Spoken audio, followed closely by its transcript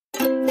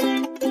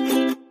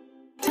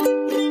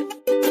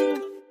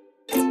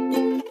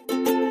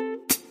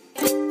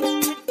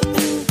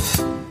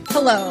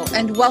Hello,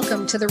 and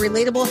welcome to the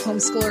Relatable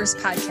Homeschoolers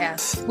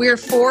podcast. We're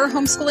four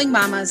homeschooling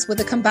mamas with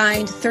a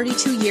combined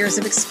 32 years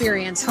of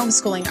experience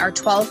homeschooling our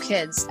 12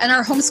 kids, and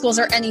our homeschools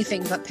are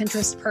anything but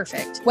Pinterest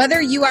perfect.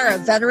 Whether you are a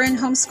veteran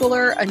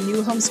homeschooler, a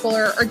new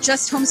homeschooler, or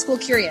just homeschool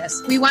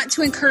curious, we want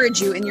to encourage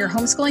you in your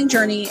homeschooling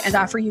journey and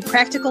offer you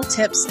practical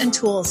tips and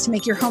tools to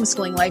make your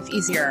homeschooling life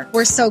easier.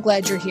 We're so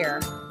glad you're here.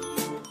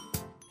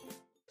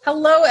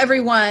 Hello,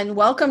 everyone.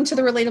 Welcome to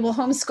the Relatable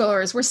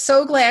Homeschoolers. We're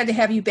so glad to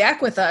have you back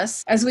with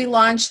us as we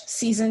launch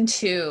season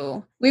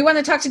 2. We want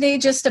to talk today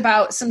just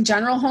about some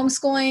general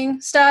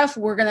homeschooling stuff.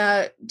 We're going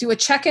to do a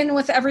check-in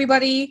with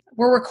everybody.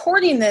 We're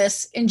recording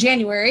this in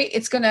January.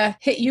 It's going to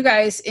hit you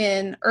guys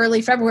in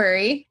early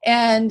February.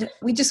 And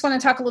we just want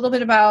to talk a little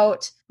bit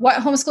about what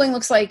homeschooling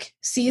looks like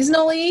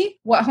seasonally,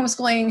 what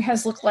homeschooling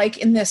has looked like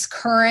in this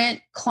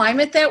current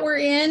climate that we're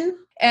in,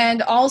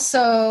 and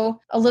also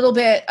a little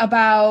bit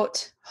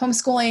about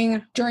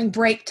homeschooling during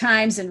break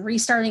times and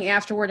restarting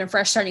afterward and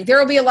fresh starting. There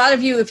will be a lot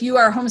of you, if you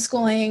are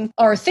homeschooling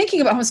or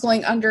thinking about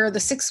homeschooling under the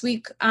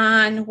 6-week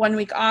on, 1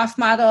 week off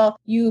model,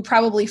 you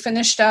probably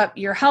finished up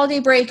your holiday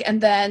break and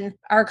then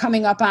are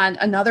coming up on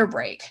another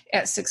break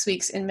at 6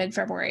 weeks in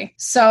mid-February.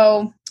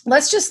 So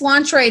let's just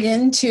launch right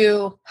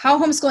into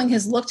how homeschooling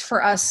has looked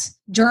for us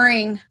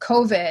during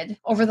COVID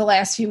over the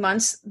last few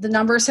months. The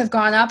numbers have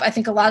gone up. I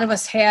think a lot of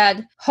us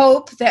had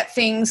hope that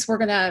things were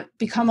going to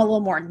become a little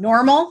more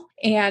normal,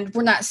 and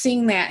we're not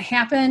seeing that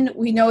happen.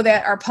 We know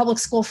that our public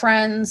school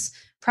friends,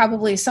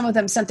 probably some of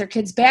them sent their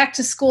kids back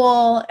to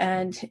school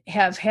and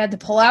have had to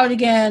pull out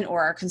again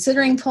or are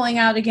considering pulling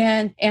out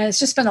again. And it's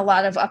just been a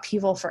lot of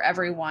upheaval for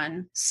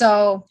everyone.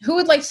 So who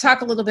would like to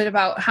talk a little bit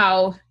about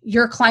how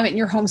your climate in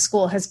your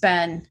homeschool has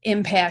been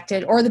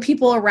impacted, or the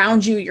people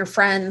around you, your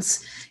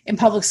friends in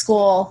public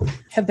school,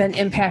 have been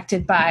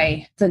impacted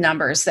by the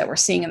numbers that we're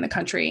seeing in the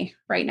country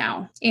right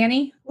now?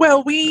 Annie?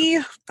 Well,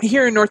 we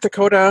here in North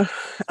Dakota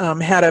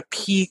had a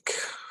peak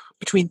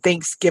between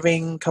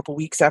Thanksgiving, a couple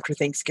weeks after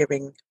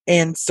Thanksgiving.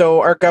 And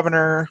so our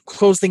governor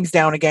closed things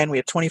down again. We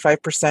had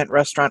 25%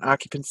 restaurant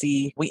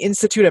occupancy. We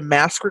institute a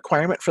mask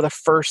requirement for the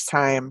first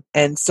time.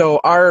 And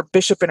so our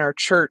bishop in our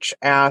church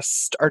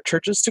asked our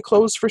churches to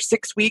close for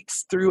 6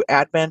 weeks through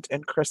Advent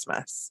and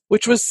Christmas,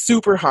 which was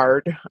super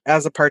hard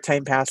as a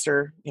part-time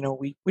pastor. You know,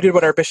 we did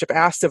what our bishop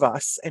asked of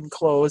us and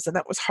closed. And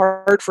that was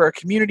hard for our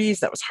communities.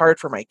 That was hard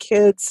for my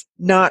kids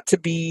not to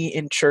be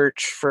in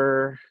church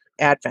for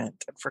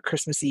Advent and for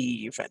Christmas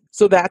Eve. And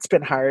so that's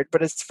been hard.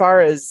 But as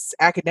far as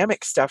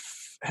academic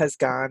stuff has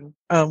gone,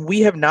 we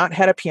have not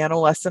had a piano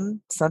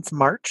lesson since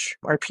March.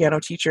 Our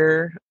piano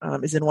teacher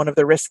is in one of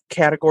the risk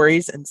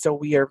categories. And so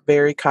we are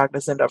very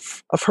cognizant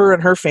of her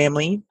and her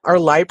family. Our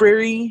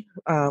library,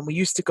 we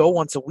used to go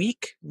once a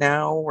week.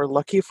 Now we're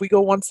lucky if we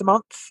go once a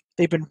month.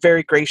 They've been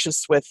very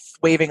gracious with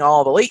waiving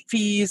all the late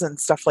fees and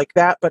stuff like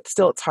that. But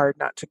still, it's hard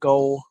not to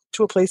go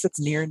to a place that's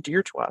near and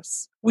dear to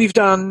us. We've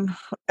done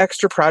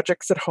extra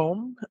projects at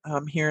home.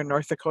 Here in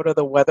North Dakota,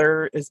 the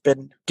weather has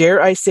been,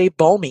 dare I say,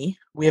 balmy.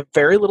 We have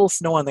very little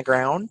snow on the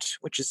ground,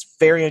 which is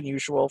very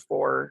unusual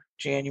for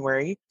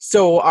January.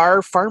 So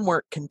our farm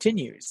work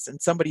continues.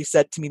 And somebody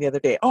said to me the other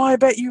day, "Oh, I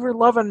bet you were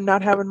loving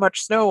not having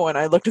much snow." And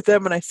I looked at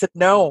them and I said,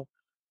 "No,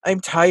 I'm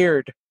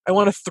tired. I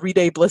want a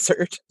 3-day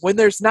blizzard." When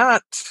there's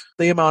not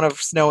the amount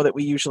of snow that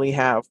we usually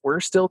have, we're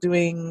still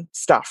doing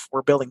stuff.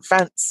 We're building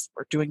fence.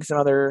 We're doing some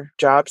other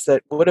jobs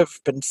that would have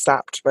been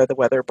stopped by the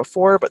weather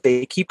before, but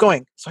they keep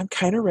going. So I'm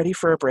kind of ready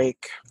for a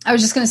break. I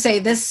was just going to say,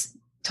 this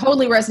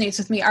totally resonates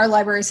with me. Our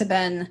libraries have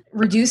been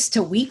reduced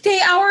to weekday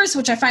hours,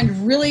 which I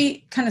find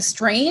really kind of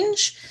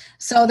strange.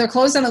 So they're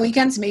closed on the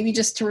weekends, maybe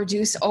just to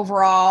reduce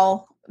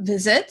overall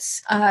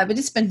visits, but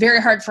it's been very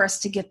hard for us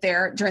to get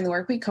there during the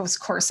work week because,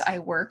 of course, I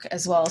work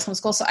as well as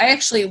homeschool. So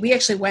we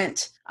actually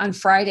went on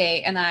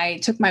Friday and I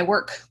took my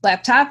work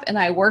laptop and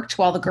I worked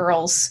while the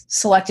girls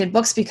selected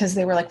books because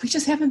they were like, "We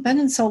just haven't been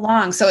in so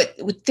long." So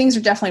things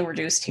are definitely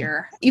reduced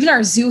here. Even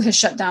our zoo has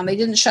shut down. They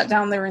didn't shut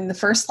down during the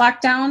first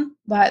lockdown,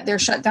 but they're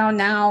shut down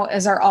now,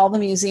 as are all the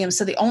museums.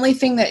 So the only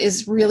thing that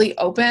is really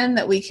open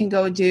that we can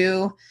go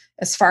do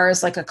as far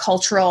as like a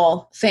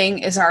cultural thing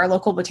is our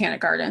local botanic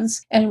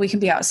gardens, and we can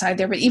be outside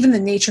there. But even the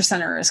nature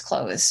center is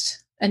closed.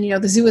 And,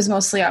 the zoo is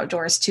mostly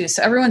outdoors too.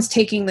 So everyone's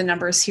taking the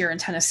numbers here in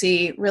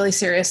Tennessee really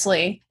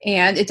seriously.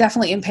 And it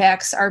definitely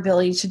impacts our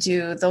ability to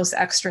do those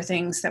extra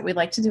things that we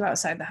like to do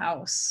outside the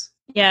house.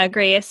 Yeah, I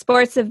agree.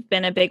 Sports have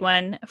been a big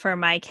one for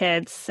my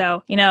kids.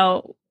 So,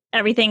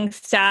 everything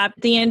stopped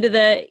at the end of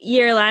the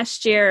year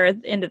last year, or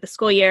end of the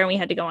school year, and we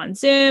had to go on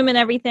Zoom and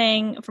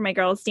everything for my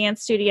girls'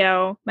 dance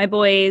studio. My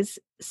boys'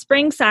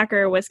 spring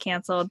soccer was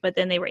canceled, but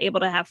then they were able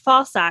to have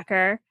fall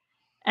soccer.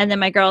 And then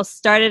my girls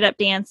started up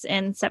dance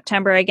in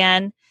September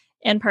again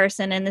in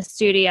person in the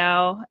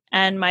studio.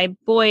 And my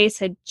boys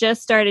had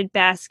just started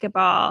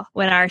basketball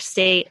when our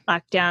state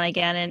locked down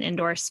again and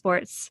indoor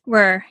sports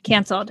were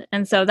canceled.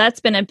 And so that's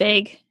been a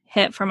big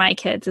hit for my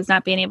kids, is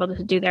not being able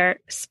to do their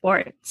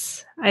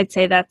sports. I'd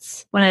say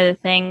that's one of the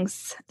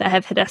things that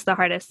have hit us the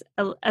hardest,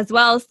 as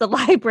well as the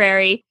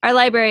library. Our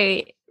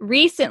library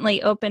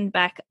recently opened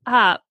back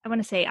up. I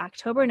want to say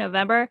October,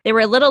 November. They were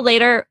a little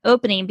later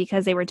opening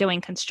because they were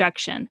doing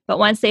construction. But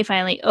once they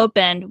finally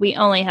opened, we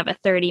only have a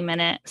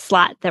 30-minute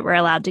slot that we're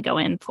allowed to go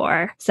in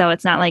for. So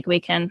it's not like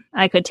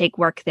I could take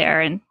work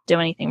there and do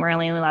anything. We're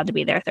only allowed to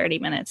be there 30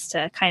 minutes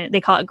to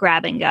they call it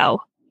grab and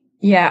go.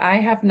 Yeah, I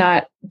have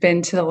not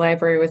been to the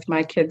library with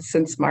my kids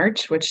since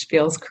March, which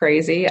feels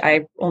crazy.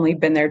 I've only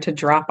been there to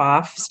drop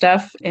off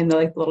stuff in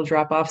the little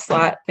drop off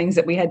slot, things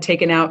that we had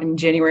taken out in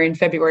January and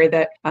February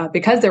that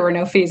because there were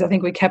no fees, I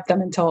think we kept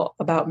them until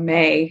about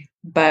May,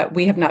 but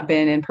we have not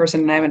been in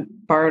person and I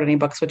haven't borrowed any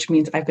books, which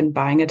means I've been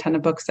buying a ton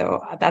of books. So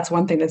that's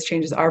one thing that's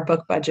changed is our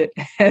book budget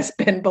has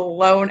been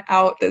blown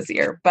out this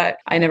year, but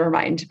I never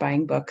mind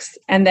buying books.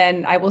 And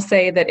then I will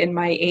say that in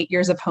my 8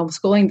 years of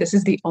homeschooling, this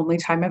is the only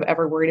time I've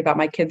ever worried about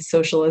my kids'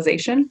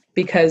 socialization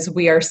because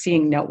we are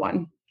seeing no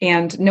one.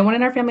 And no one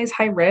in our family is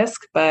high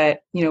risk,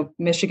 but,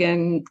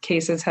 Michigan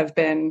cases have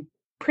been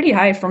pretty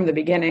high from the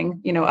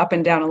beginning, up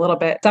and down a little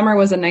bit. Summer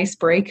was a nice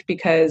break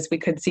because we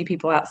could see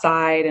people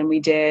outside and we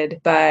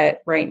did.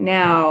 But right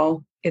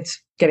now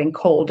it's getting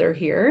colder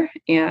here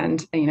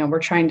and, we're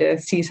trying to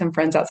see some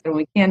friends outside when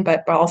we can,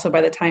 but also by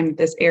the time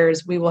this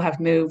airs, we will have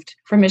moved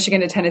from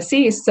Michigan to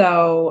Tennessee.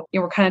 So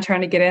we're kind of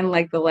trying to get in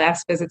like the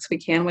last visits we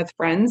can with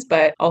friends,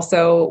 but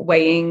also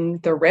weighing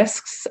the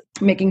risks,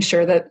 making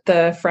sure that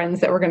the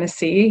friends that we're going to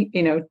see,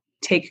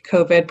 take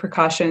COVID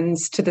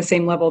precautions to the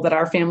same level that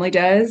our family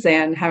does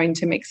and having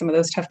to make some of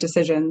those tough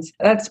decisions.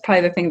 That's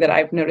probably the thing that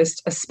I've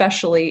noticed,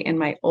 especially in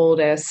my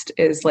oldest,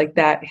 is like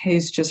that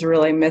he's just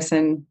really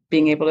missing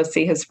being able to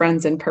see his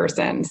friends in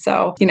person.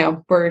 So,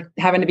 we're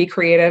having to be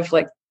creative.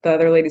 Like the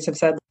other ladies have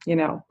said,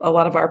 a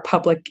lot of our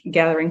public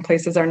gathering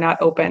places are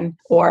not open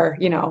or,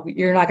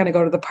 you're not going to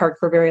go to the park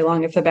for very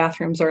long if the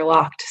bathrooms are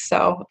locked.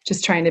 So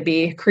just trying to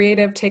be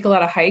creative, take a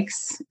lot of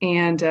hikes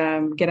and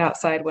get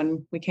outside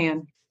when we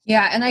can.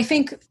 Yeah. And I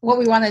think what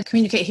we want to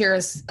communicate here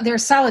is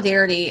there's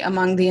solidarity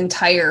among the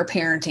entire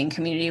parenting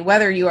community,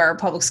 whether you are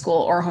public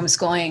school or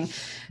homeschooling,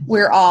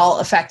 we're all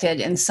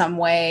affected in some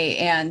way.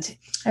 And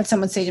I had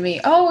someone say to me,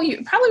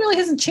 you probably really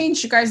hasn't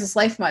changed your guys'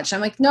 life much.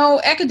 I'm like,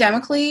 no,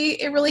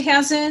 academically, it really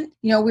hasn't.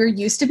 We're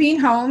used to being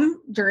home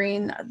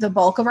during the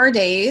bulk of our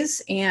days.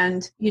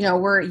 And,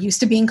 we're used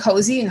to being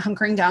cozy and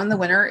hunkering down in the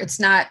winter. It's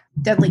not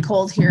deadly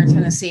cold here in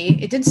Tennessee.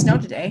 It did snow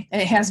today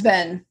and it has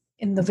been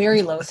in the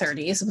very low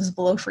 30s. It was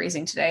below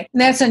freezing today. And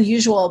that's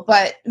unusual.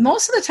 But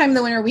most of the time in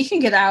the winter, we can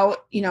get out,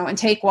 and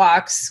take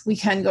walks. We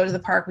can go to the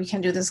park. We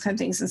can do those kind of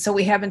things. And so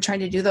we have been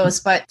trying to do those.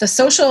 But the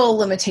social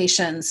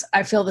limitations,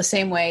 I feel the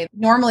same way.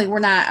 Normally,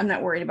 I'm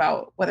not worried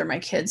about whether my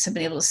kids have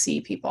been able to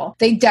see people.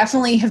 They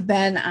definitely have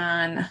been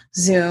on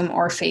Zoom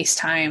or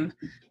FaceTime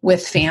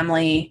with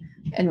family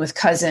and with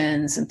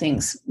cousins and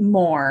things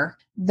more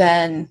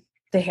than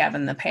they have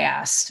in the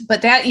past.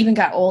 But that even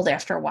got old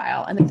after a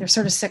while. And they're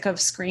sort of sick of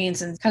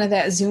screens and kind of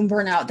that Zoom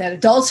burnout that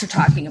adults are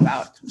talking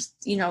about,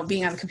 being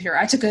on the computer.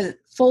 I took a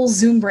full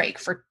Zoom break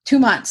for 2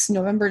 months,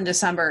 November and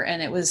December,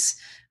 and it was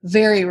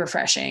very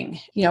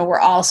refreshing. We're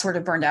all sort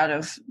of burned out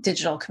of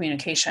digital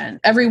communication.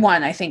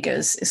 Everyone, I think,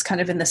 is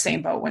kind of in the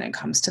same boat when it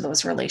comes to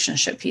those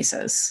relationship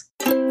pieces.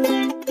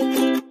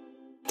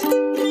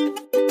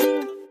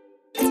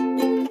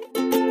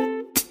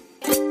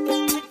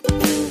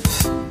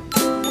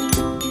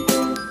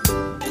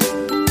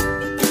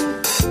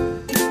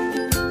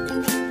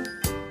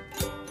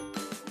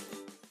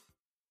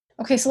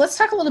 Okay, so let's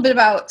talk a little bit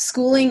about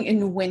schooling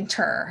in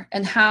winter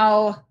and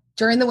how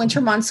during the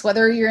winter months,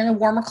 whether you're in a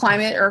warmer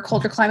climate or a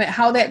colder climate,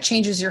 how that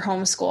changes your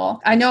homeschool.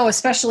 I know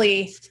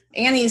especially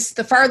Annie's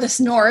the farthest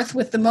north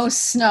with the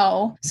most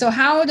snow. So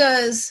how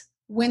does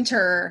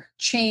winter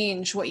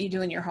change what you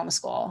do in your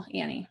homeschool,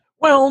 Annie?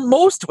 Well,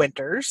 most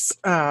winters,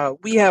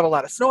 we have a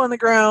lot of snow on the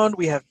ground.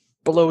 We have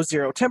below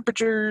zero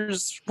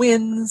temperatures,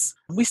 winds.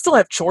 We still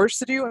have chores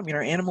to do.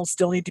 Our animals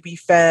still need to be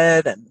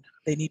fed and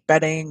they need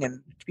bedding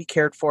and to be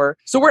cared for.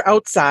 So we're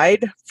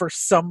outside for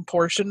some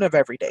portion of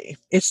every day.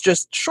 It's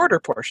just shorter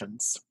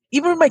portions.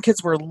 Even when my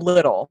kids were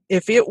little,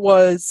 if it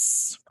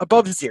was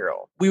above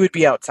zero, we would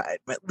be outside,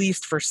 at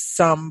least for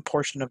some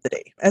portion of the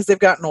day. As they've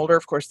gotten older,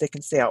 of course, they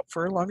can stay out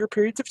for longer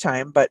periods of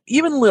time. But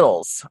even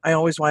littles, I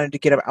always wanted to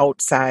get them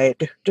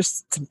outside,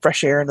 just some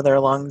fresh air into their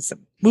lungs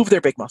and move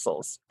their big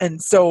muscles.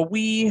 And so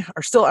we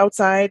are still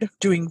outside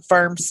doing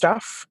farm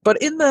stuff.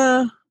 But in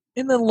the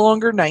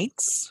longer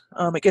nights,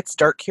 it gets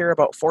dark here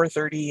about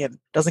 4:30 and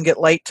doesn't get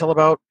light till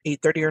about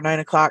 8:30 or 9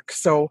 o'clock.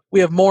 So we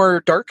have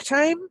more dark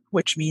time,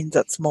 which means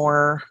it's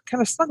more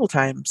kind of snuggle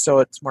time. So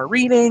it's more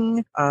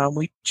reading.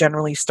 We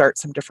generally start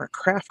some different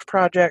craft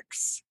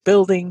projects,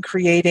 building,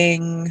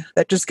 creating.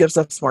 That just gives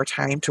us more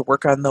time to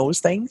work on those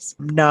things,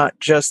 not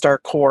just our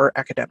core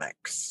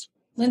academics.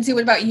 Lindsay,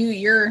 what about you?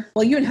 You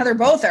and Heather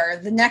both are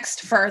the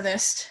next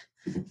farthest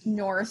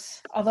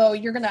north, although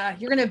you're gonna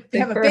have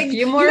a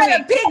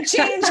big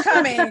change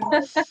coming.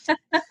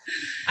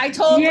 I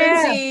told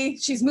Lindsay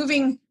she's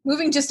moving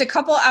just a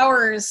couple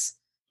hours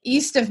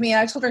east of me.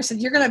 I told her, I said,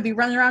 you're gonna be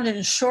running around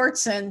in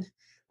shorts and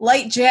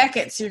light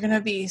jackets. You're going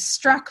to be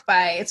struck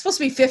by, it's supposed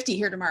to be 50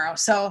 here tomorrow.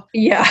 So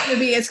yeah,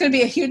 it's going to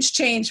be a huge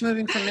change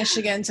moving from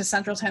Michigan to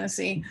Central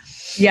Tennessee.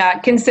 Yeah,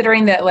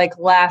 considering that like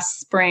last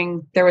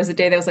spring, there was a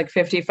day that was like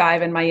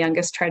 55 and my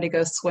youngest tried to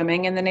go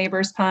swimming in the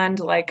neighbor's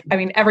pond. Like, I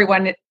mean,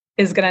 everyone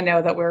is going to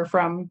know that we're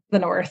from the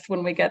north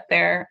when we get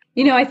there.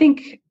 I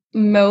think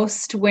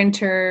most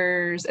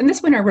winters, and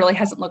this winter really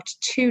hasn't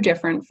looked too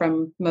different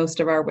from most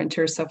of our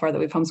winters so far that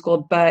we've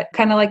homeschooled, but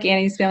kind of like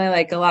Annie's family,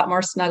 like a lot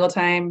more snuggle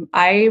time.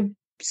 I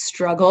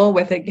struggle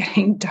with it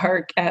getting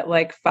dark at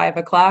like 5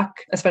 o'clock,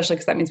 especially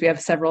because that means we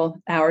have several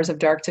hours of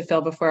dark to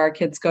fill before our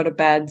kids go to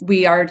bed.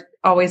 We are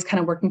always kind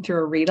of working through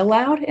a read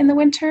aloud in the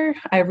winter.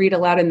 I read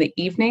aloud in the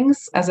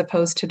evenings as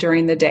opposed to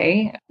during the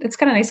day. It's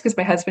kind of nice because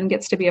my husband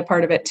gets to be a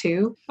part of it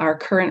too. Our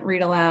current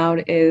read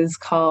aloud is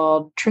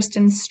called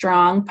Tristan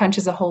Strong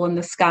Punches a Hole in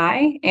the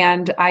Sky.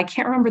 And I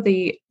can't remember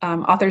the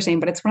author's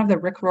name, but it's one of the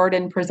Rick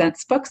Riordan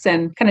Presents books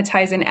and kind of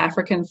ties in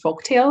African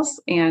folk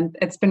tales. And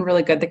it's been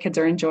really good. The kids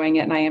are enjoying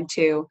it and I am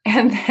too.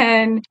 And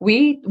then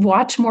we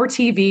watch more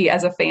TV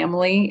as a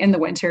family in the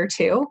winter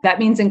too. That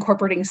means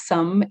incorporating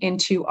some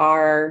into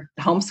our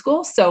homeschool.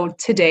 So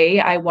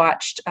today I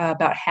watched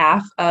about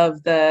half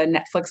of the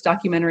Netflix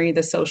documentary,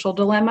 The Social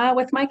Dilemma,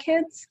 with my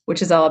kids,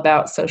 which is all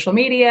about social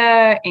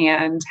media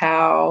and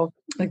how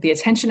like the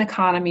attention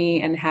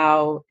economy and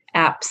how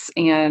apps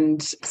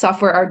and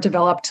software are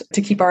developed to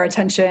keep our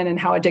attention and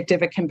how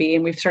addictive it can be.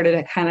 And we've started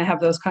to kind of have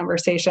those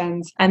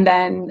conversations. And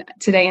then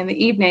today in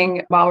the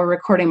evening, while we're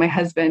recording, my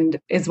husband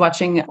is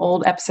watching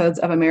old episodes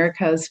of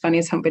America's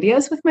Funniest Home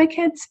Videos with my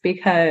kids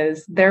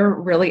because they're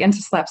really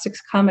into slapstick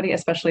comedy,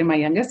 especially my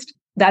youngest.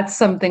 That's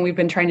something we've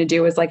been trying to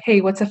do is like,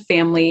 hey, what's a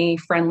family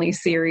friendly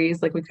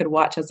series like we could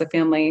watch as a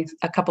family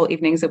a couple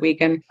evenings a week?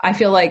 And I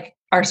feel like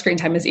our screen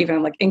time is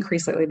even like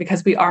increased lately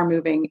because we are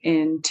moving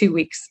in 2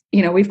 weeks.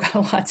 We've got a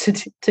lot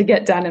to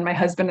get done. And my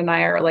husband and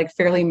I are like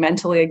fairly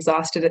mentally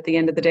exhausted at the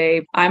end of the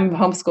day. I'm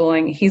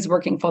homeschooling. He's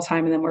working full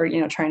time. And then we're,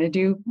 trying to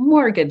do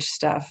mortgage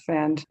stuff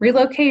and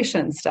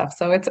relocation stuff.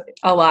 So it's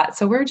a lot.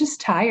 So we're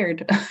just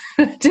tired,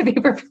 to be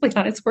perfectly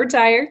honest. We're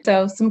tired.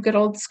 So some good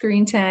old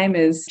screen time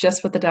is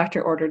just what the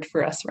doctor ordered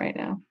for us right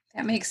now.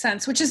 That makes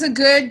sense, which is a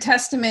good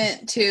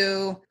testament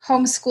to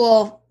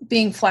homeschool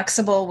being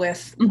flexible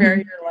with where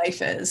your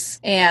life is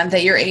and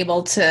that you're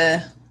able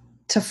to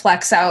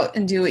flex out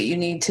and do what you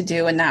need to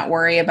do and not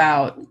worry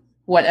about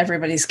what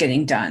everybody's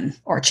getting done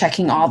or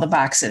checking all the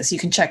boxes. You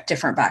can check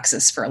different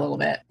boxes for a little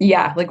bit.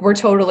 Yeah, like we're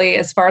totally,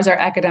 as far as our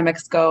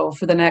academics go,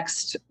 for the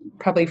next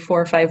probably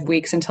 4 or 5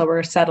 weeks until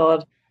we're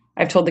settled,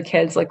 I've told the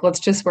kids, like, let's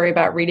just worry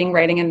about reading,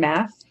 writing, and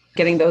math.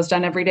 Getting those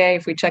done every day.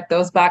 If we check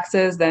those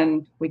boxes,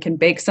 then we can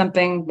bake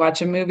something,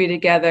 watch a movie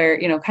together,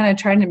 kind of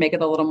trying to make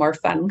it a little more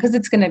fun because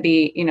it's going to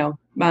be,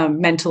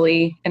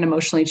 mentally and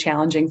emotionally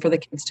challenging for the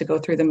kids to go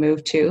through the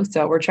move too.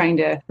 So we're trying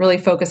to really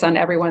focus on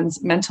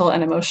everyone's mental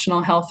and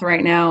emotional health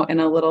right now and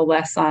a little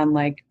less on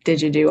like,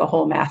 did you do a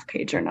whole math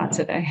page or not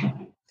today?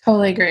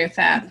 Totally agree with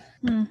that.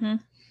 Mm-hmm.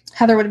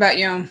 Heather, what about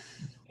you?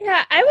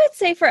 Yeah, I would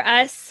say for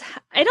us,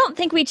 I don't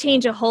think we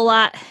change a whole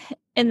lot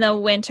in the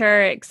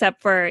winter,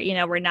 except for,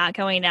 we're not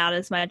going out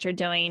as much or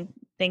doing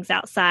things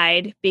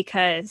outside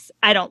because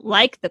I don't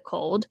like the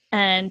cold.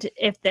 And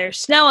if there's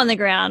snow on the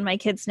ground, my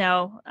kids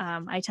know,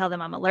 I tell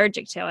them I'm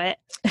allergic to it.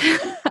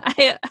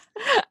 I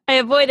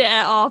avoid it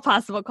at all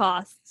possible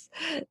costs.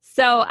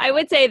 So I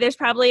would say there's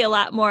probably a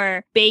lot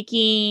more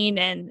baking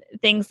and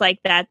things like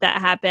that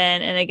happen.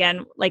 And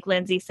again, like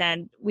Lindsay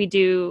said, we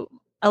do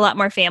a lot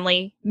more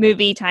family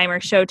movie time or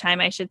show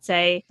time, I should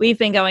say. We've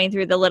been going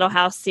through the Little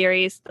House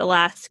series the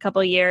last couple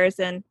of years,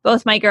 and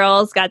both my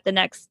girls got the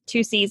next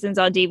 2 seasons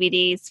on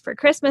DVDs for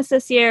Christmas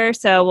this year,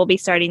 so we'll be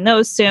starting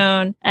those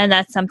soon. And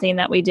that's something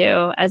that we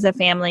do as a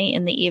family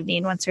in the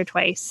evening once or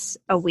twice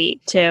a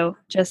week to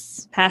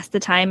just pass the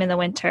time in the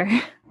winter.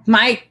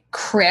 My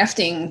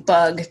crafting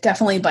bug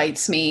definitely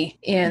bites me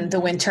in the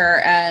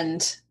winter,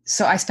 and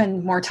so I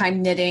spend more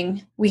time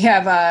knitting. We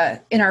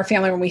have in our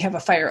family when we have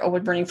a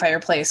wood-burning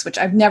fireplace, which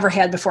I've never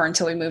had before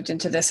until we moved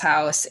into this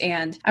house.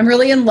 And I'm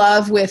really in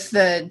love with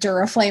the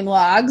Duraflame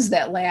logs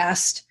that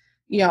last,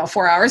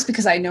 4 hours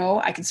because I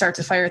know I can start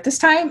the fire at this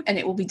time and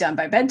it will be done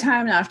by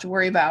bedtime. And I don't have to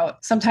worry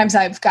about, sometimes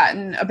I've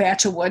gotten a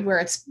batch of wood where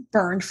it's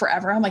burned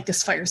forever. I'm like,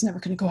 this fire's never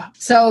going to go out.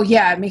 So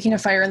yeah, making a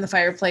fire in the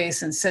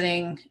fireplace and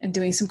sitting and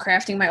doing some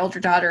crafting. My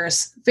older daughter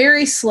is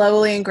very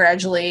slowly and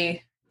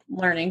gradually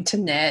learning to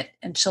knit,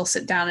 and she'll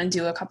sit down and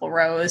do a couple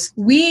rows.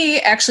 We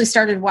actually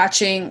started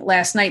watching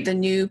last night the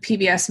new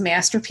PBS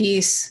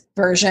Masterpiece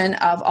version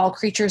of All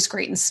Creatures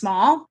Great and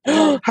Small.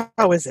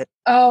 How is it?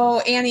 Oh,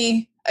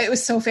 Annie, it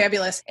was so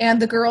fabulous.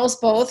 And the girls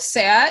both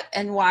sat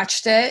and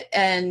watched it.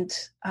 And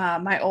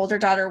my older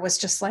daughter was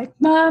just like,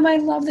 Mom, I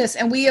love this.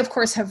 And we, of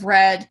course, have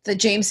read the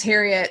James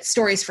Herriot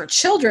Stories for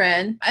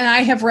Children. And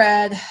I've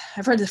read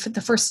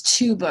the first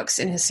 2 books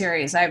in his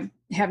series. I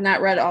have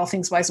not read All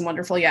Things Wise and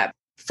Wonderful yet.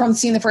 From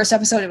seeing the first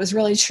episode, it was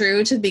really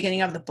true to the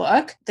beginning of the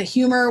book. The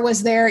humor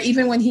was there,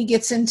 even when he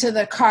gets into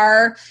the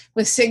car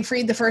with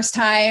Siegfried the first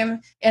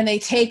time and they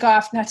take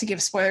off, not to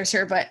give spoilers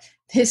here, but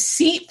his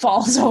seat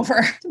falls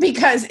over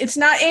because it's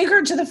not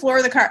anchored to the floor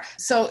of the car.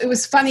 So it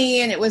was funny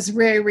and it was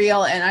very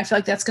real. And I feel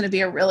like that's going to be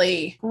a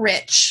really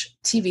rich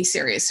TV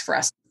series for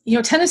us.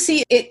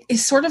 Tennessee, it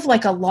is sort of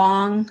like a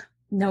long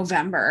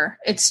November.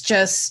 It's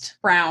just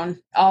brown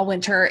all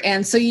winter.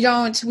 And so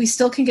we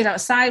still can get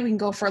outside. We can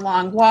go for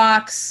long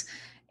walks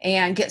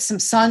and get some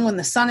sun when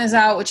the sun is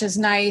out, which is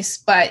nice,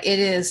 but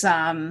it's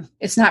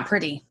not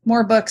pretty.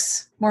 More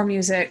books, more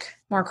music,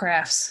 more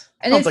crafts.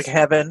 And sounds like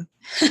heaven.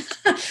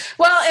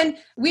 Well, and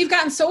we've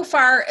gotten so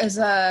far as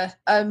a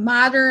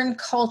modern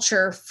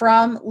culture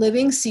from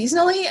living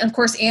seasonally. And of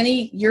course,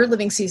 Annie, you're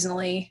living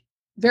seasonally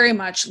very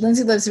much.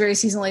 Lindsay lives very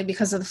seasonally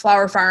because of the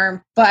flower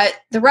farm. But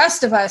the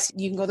rest of us,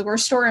 you can go to the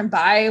grocery store and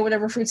buy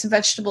whatever fruits and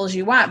vegetables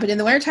you want. But in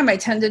the wintertime, I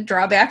tend to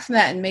draw back from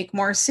that and make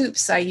more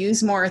soups. I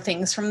use more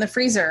things from the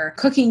freezer,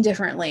 cooking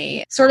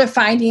differently, sort of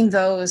finding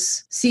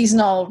those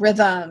seasonal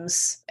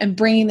rhythms and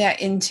bringing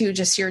that into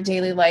just your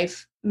daily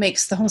life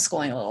makes the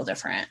homeschooling a little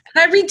different.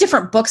 And I read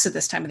different books at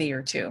this time of the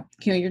year too.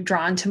 You're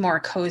drawn to more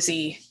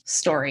cozy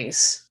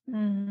stories.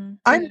 Mm-hmm.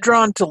 I'm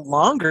drawn to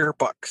longer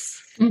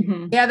books.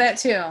 Mm-hmm. Yeah, that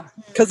too.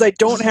 Because I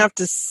don't have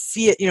to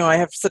see it. I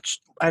have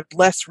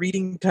less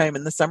reading time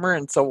in the summer.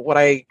 And so what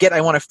I get,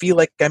 I want to feel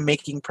like I'm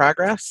making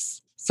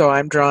progress. So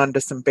I'm drawn to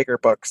some bigger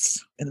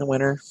books in the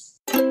winter.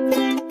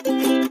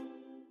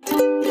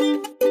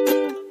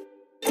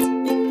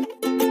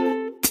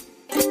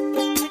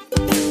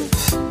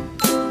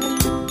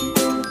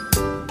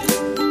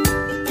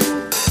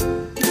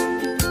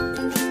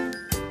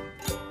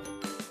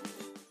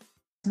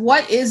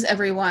 What is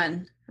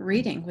everyone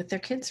reading with their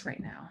kids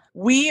right now?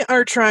 We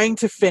are trying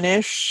to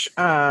finish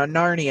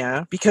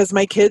Narnia because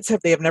my kids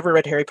they have never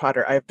read Harry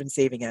Potter. I've been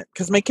saving it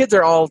because my kids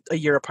are all a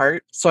year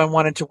apart. So I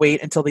wanted to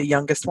wait until the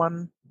youngest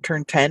one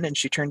turned 10, and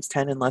she turns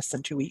 10 in less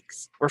than 2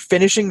 weeks. We're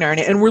finishing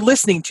Narnia and we're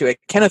listening to it.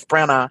 Kenneth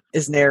Branagh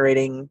is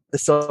narrating The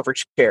Silver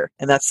Chair,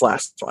 and that's the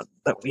last one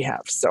that we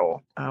have.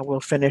 So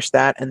we'll finish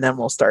that and then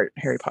we'll start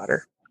Harry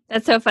Potter.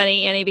 That's so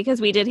funny, Annie,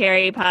 because we did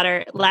Harry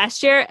Potter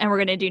last year and we're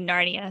going to do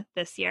Narnia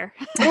this year.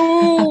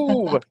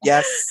 Oh,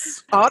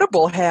 yes.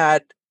 Audible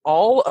had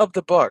all of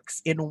the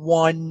books in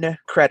one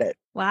credit.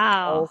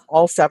 Wow.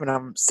 All 7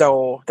 of them.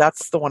 So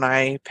that's the one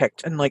I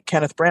picked. And like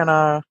Kenneth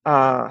Branagh,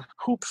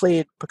 who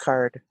played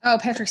Picard? Oh,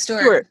 Patrick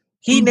Stewart.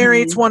 He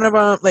narrates one of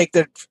them, like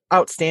the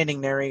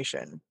outstanding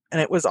narration. And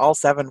it was all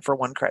 7 for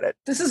one credit.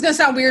 This is going to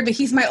sound weird, but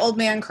he's my old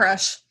man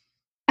crush.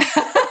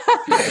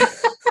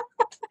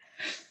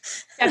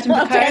 Captain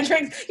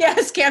Picard.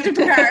 Yes, Captain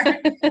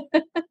Picard.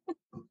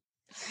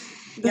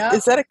 Yep.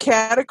 Is that a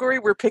category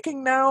we're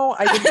picking now?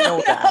 I didn't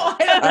know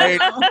that. I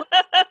don't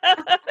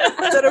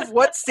know. Instead of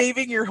what's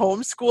saving your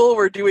homeschool,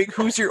 we're doing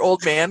who's your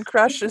old man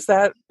crush? Is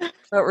that what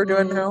we're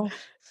doing now?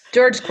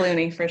 George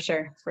Clooney, for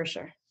sure.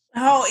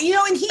 Oh,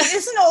 and he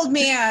is an old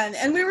man.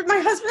 And my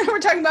husband and I were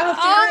talking about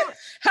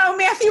how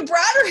Matthew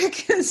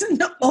Broderick is an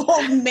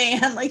old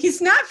man. Like,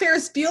 he's not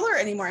Ferris Bueller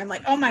anymore. I'm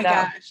like, oh my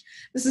gosh.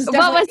 This is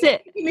definitely what was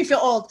it? making me feel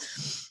old.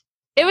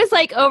 It was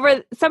like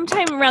over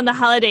sometime around the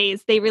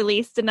holidays, they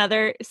released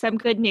Some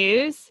Good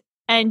News,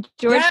 and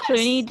George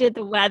Clooney did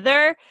the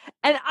weather,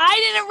 and I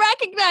didn't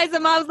recognize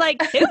him. I was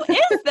like, who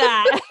is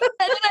that?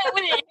 And then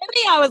when it hit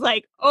me, I was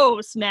like,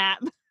 oh,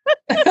 snap.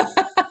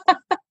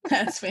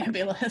 That's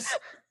fabulous.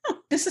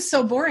 This is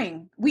so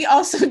boring. We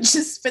also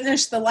just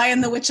finished The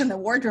Lion, the Witch, and the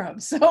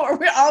Wardrobe. So are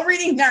we all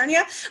reading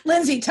Narnia?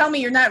 Lindsay, tell me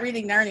you're not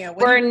reading Narnia.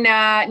 We're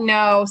not,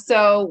 no.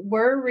 So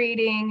we're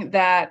reading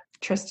that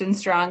Tristan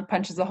Strong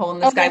Punches a Hole in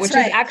the Sky, which is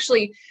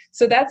actually,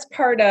 so that's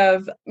part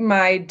of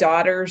my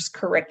daughter's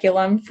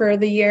curriculum for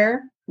the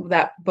year.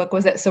 That book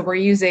was it. So we're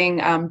using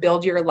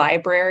Build Your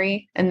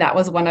Library, and that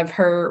was one of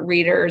her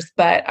readers.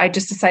 But I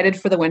just decided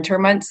for the winter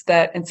months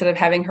that instead of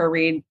having her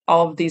read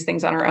all of these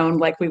things on her own,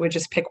 like we would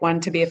just pick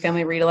one to be a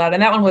family read aloud.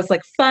 And that one was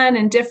like fun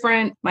and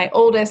different. My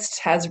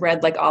oldest has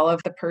read like all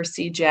of the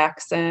Percy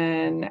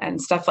Jackson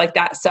and stuff like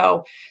that.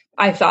 So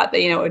I thought that,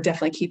 it would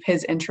definitely keep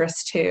his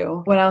interest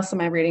too. What else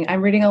am I reading?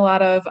 I'm reading a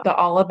lot of the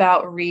All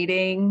About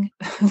Reading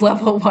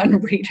level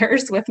 1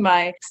 readers with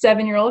my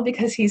 7-year-old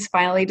because he's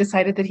finally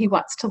decided that he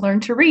wants to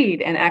learn to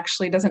read and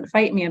actually doesn't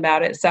fight me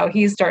about it. So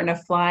he's starting to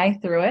fly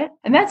through it.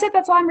 And that's it.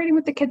 That's all I'm reading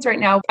with the kids right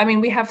now. I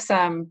mean, we have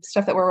some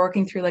stuff that we're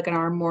working through like in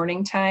our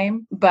morning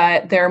time,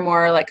 but they're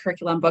more like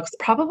curriculum books.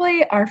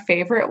 Probably our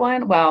favorite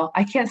one. Well,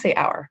 I can't say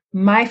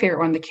my favorite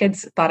one. The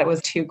kids thought it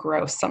was too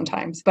gross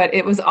sometimes, but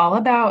it was all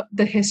about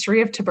the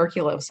history of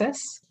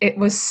tuberculosis. It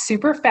was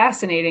super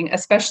fascinating,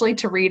 especially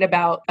to read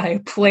about a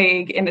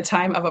plague in a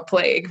time of a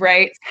plague,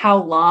 right?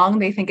 How long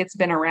they think it's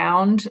been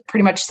around.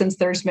 Pretty much since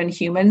there's been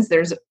humans,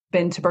 there's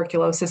been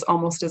tuberculosis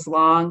almost as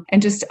long,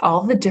 and just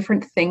all the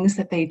different things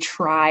that they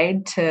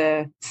tried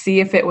to see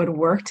if it would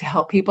work to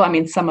help people. I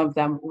mean, some of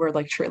them were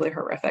like truly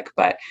horrific,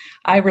 but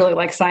I really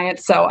like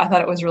science. So I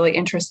thought it was really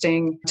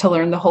interesting to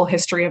learn the whole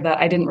history of that.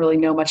 I didn't really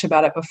know much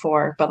about it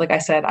before, but like I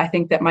said, I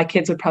think that my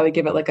kids would probably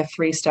give it like a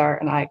 3-star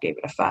and I gave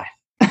it a 5.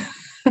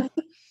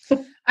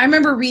 I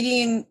remember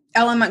reading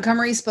Ellen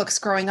Montgomery's books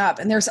growing up,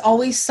 and there's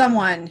always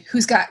someone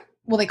who's got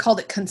well, they called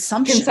it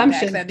consumption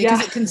back then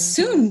because it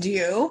consumed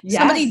you. Yes.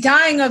 Somebody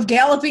dying of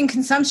galloping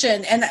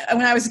consumption. And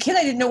when I was a kid,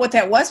 I didn't know what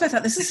that was, but I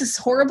thought, this is this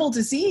horrible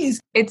disease.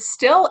 It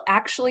still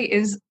actually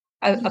is,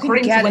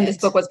 according to when this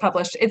book was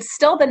published, it's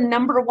still the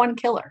 #1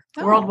 killer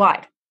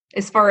worldwide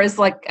as far as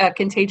like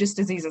contagious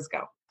diseases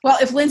go. Well,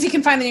 if Lindsay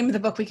can find the name of the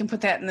book, we can put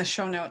that in the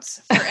show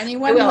notes for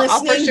anyone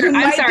listening.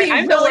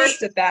 I'm the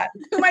worst at that.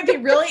 Who might be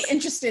really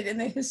interested in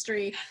the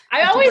history.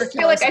 I always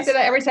feel like I say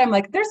that every time,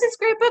 like, there's this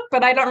great book,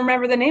 but I don't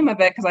remember the name of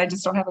it because I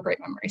just don't have a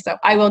great memory. So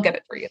I will get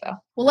it for you, though.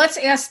 Well, let's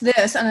ask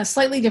this on a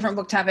slightly different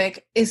book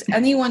topic. Is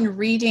anyone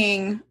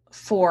reading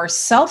for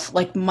self,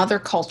 like mother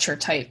culture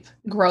type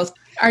growth?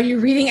 Are you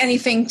reading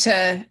anything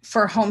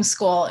for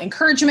homeschool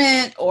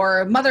encouragement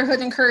or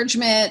motherhood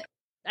encouragement?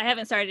 I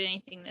haven't started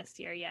anything this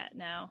year yet,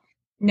 no.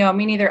 No,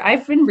 me neither.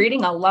 I've been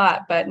reading a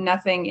lot, but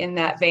nothing in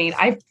that vein.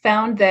 I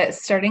found that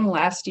starting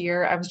last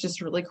year, I was just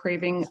really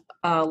craving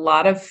a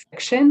lot of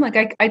fiction.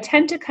 Like I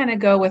tend to kind of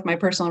go with my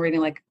personal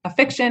reading, like a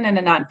fiction and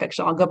a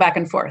nonfiction. I'll go back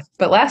and forth.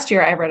 But last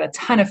year I read a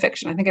ton of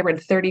fiction. I think I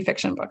read 30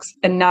 fiction books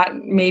and not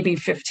maybe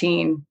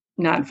 15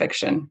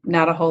 nonfiction,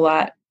 not a whole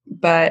lot.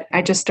 But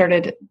I just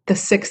started The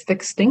Sixth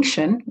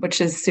Extinction,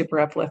 which is super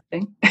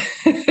uplifting.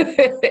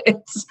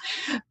 It's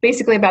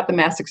basically about the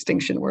mass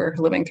extinction we're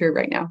living through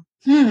right now.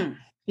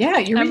 Yeah,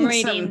 you're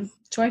reading some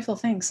joyful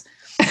things.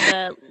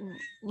 The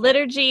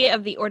Liturgy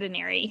of the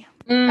Ordinary.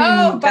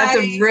 That's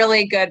a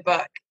really good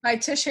book. By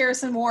Tish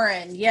Harrison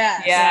Warren.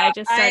 Yes. Yeah, I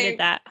just started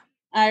that.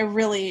 I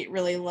really,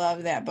 really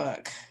love that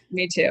book.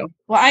 Me too.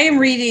 Well, I am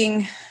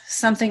reading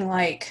something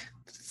like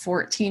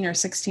 14 or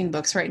 16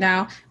 books right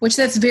now, which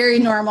that's very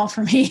normal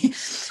for me.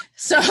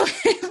 So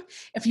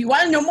if you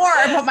want to know more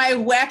about my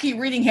wacky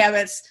reading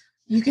habits,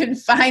 you can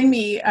find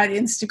me on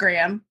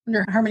Instagram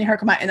under Harmony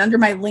Harkema, and under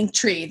my link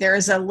tree, there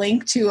is a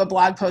link to a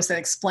blog post that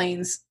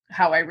explains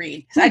how I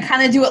read. So I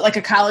kind of do it like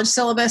a college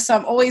syllabus.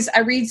 So I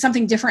read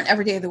something different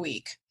every day of the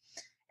week,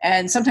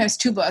 and sometimes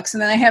 2 books.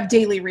 And then I have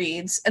daily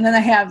reads. And then I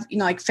have,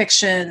 like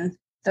fiction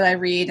that I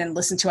read and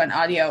listen to on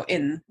audio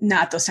in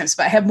not those times,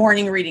 but I have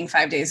morning reading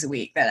 5 days a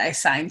week that I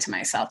assign to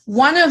myself.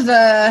 One of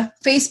the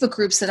Facebook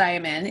groups that I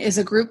am in is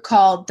a group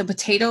called the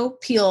Potato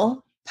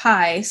Peel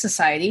Pie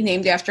Society,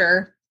 named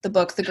after the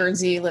book, The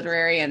Guernsey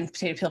Literary and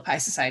Potato Peel Pie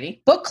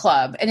Society Book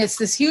Club. And it's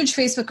this huge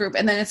Facebook group,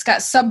 and then it's got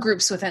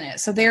subgroups within it.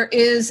 So there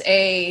is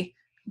a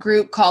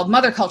group called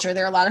Mother Culture.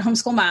 There are a lot of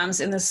homeschool moms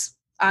in this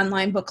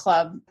online book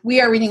club. We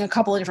are reading a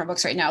couple of different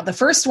books right now. The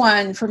first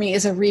one for me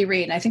is a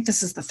reread. And I think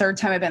this is the 3rd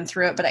time I've been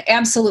through it, but I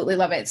absolutely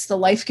love it. It's The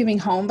Life-Giving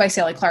Home by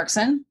Sally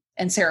Clarkson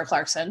and Sarah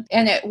Clarkson.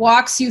 And it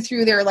walks you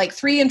through, there are like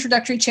 3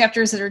 introductory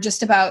chapters that are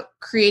just about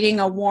creating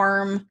a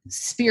warm,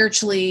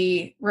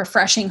 spiritually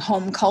refreshing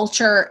home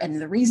culture and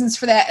the reasons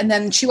for that. And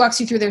then she walks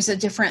you through, there's a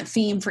different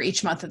theme for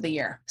each month of the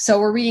year. So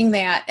we're reading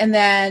that. And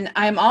then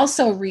I'm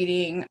also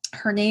reading,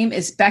 her name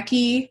is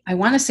Becky, I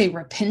want to say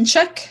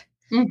Rapinchuk.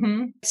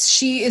 Mm-hmm.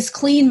 She is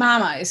Clean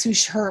Mama is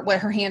what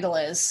her handle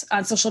is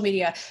on social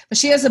media. But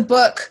she has a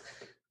book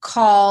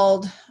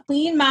called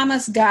Clean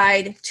Mama's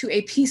Guide to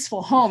a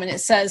Peaceful Home. And it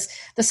says,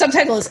 the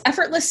subtitle is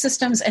Effortless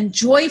Systems and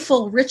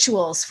Joyful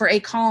Rituals for a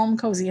Calm,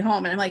 Cozy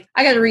Home. And I'm like,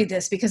 I got to read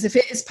this, because if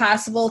it is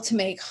possible to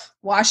make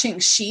washing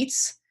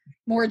sheets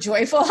more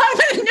joyful, I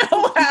want to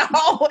know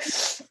how.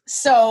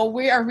 So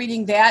we are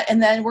reading that.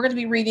 And then we're going to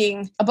be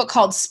reading a book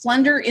called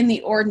Splendor in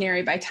the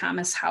Ordinary by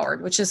Thomas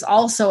Howard, which is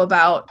also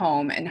about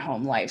home and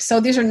home life. So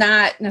these are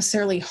not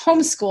necessarily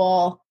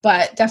homeschool,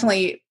 but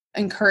definitely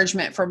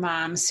encouragement for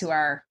moms who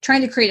are trying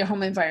to create a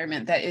home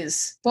environment that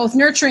is both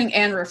nurturing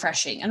and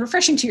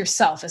refreshing to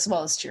yourself as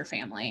well as to your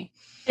family.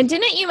 And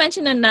didn't you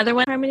mention another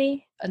one,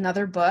 Harmony?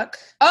 Another book?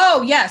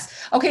 Oh,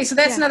 yes. Okay, so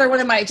that's another one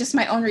of my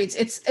own reads.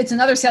 It's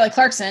another Sally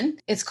Clarkson.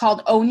 It's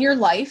called Own Your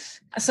Life.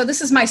 So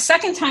this is my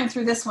 2nd time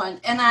through this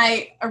one, and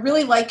I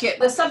really like it.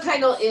 The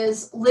subtitle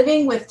is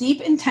Living with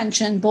Deep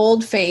Intention,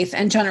 Bold Faith,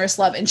 and Generous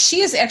Love. And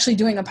she is actually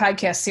doing a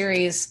podcast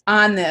series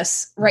on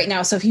this right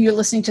now. So if you're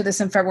listening to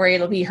this in February,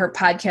 it'll be her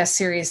podcast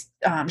series.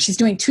 She's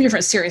doing 2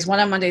 different series, one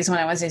on Mondays, one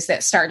on Wednesdays,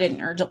 that started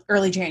in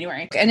early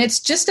January. And it's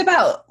just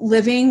about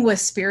living with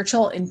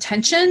spiritual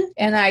intention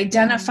and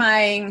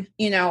identifying,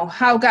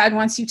 how God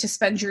wants you to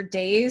spend your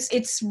days.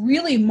 It's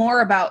really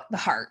more about the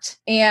heart.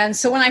 And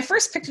so when I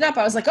first picked it up,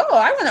 I was like, oh,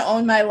 I want to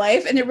own my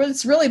life. And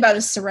it's really about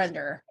a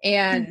surrender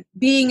and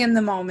being in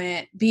the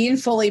moment, being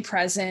fully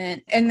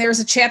present. And there's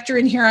a chapter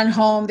in here on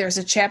home. There's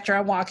a chapter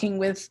on walking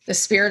with the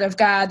Spirit of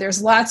God.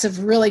 There's lots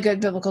of really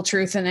good biblical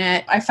truth in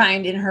it. I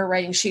find in her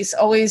writing, she's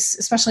always,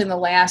 especially in the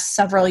last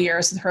several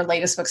years, her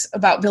latest books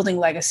about building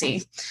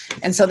legacy.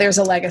 And so there's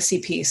a legacy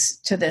piece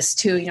to this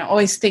too,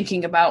 always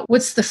thinking about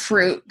what's the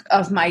fruit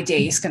of my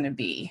days going to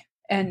be.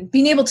 And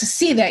being able to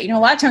see that, a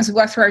lot of times we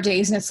walk through our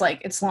days and it's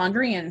like, it's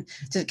laundry and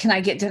can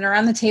I get dinner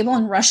on the table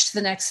and rush to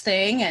the next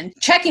thing and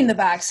checking the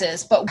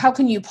boxes. But how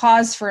can you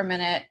pause for a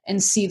minute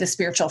and see the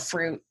spiritual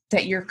fruit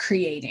that you're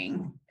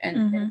creating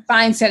and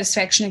find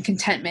satisfaction and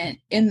contentment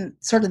in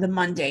sort of the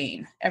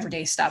mundane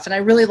everyday stuff? And I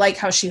really like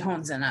how she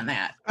hones in on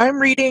that. I'm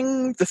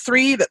reading the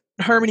 3 that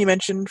Harmony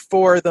mentioned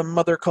for the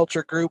mother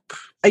culture group,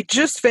 I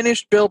just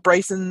finished Bill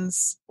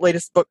Bryson's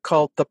latest book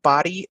called The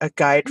Body, A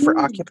Guide for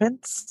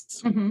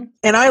Occupants. Mm-hmm.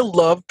 And I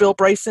love Bill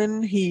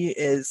Bryson. He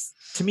is,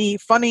 to me,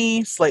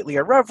 funny, slightly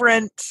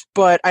irreverent,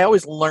 but I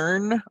always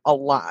learn a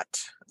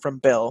lot from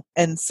Bill.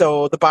 And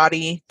so The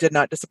Body did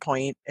not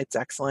disappoint. It's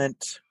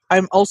excellent.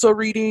 I'm also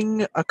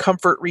reading a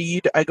comfort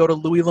read. I go to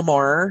Louis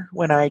L'Amour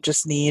when I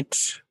just need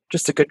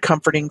just a good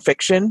comforting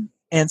fiction.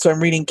 And so I'm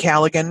reading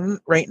Callaghan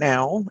right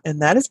now,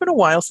 and that has been a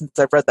while since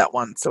I've read that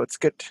one, so it's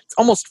good. It's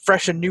almost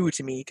fresh and new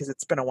to me because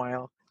it's been a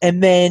while.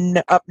 And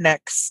then up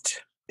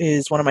next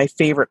is one of my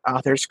favorite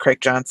authors, Craig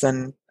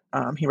Johnson.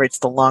 He writes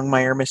the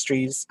Longmire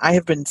Mysteries. I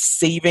have been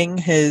saving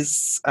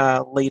his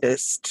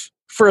latest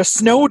for a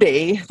snow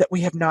day that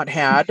we have not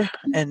had,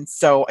 and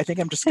so I think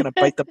I'm just going to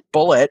bite the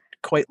bullet,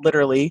 quite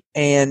literally,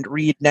 and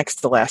read Next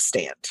to the Last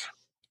Stand.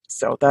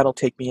 So that'll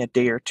take me a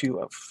day or two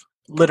of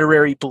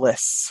literary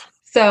bliss.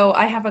 So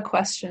I have a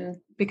question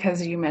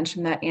because you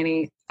mentioned that,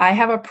 Annie. I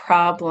have a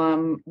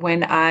problem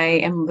when I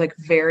am like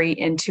very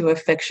into a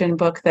fiction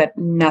book that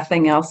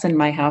nothing else in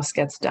my house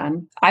gets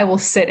done. I will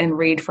sit and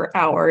read for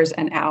hours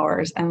and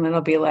hours, and then it'll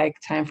be like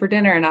time for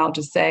dinner. And I'll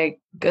just say,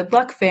 good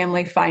luck,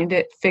 family,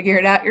 figure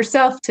it out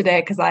yourself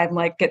today. Cause I'm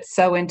like, get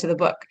so into the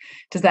book.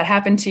 Does that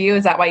happen to you?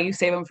 Is that why you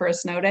save them for a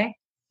snow day?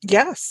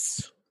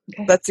 Yes,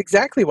 Okay. That's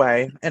exactly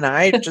why. And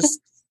I just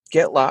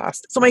get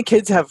lost. So my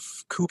kids have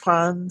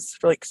coupons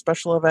for like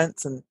special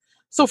events, and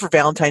so for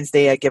Valentine's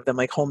Day I give them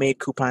like homemade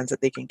coupons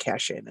that they can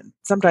cash in, and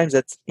sometimes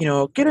it's,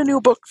 get a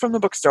new book from the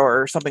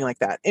bookstore or something like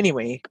that.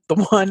 Anyway,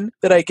 the one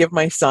that I give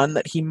my son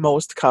that he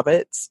most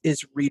covets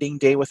is Reading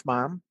Day with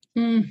Mom.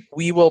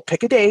 We will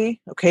pick a day.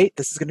 Okay,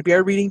 this is going to be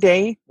our reading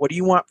day. What do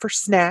you want for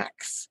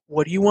snacks?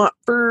 What do you want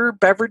for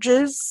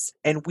beverages?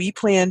 And we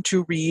plan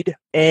to read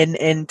an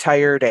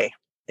entire day.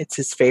 It's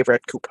his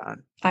favorite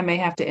coupon. I may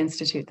have to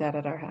institute that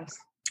at our house.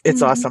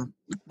 It's awesome.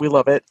 We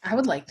love it. I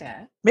would like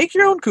that. Make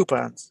your own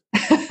coupons.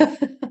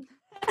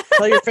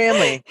 Tell your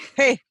family,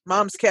 hey,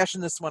 Mom's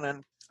cashing this one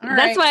in.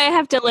 That's why I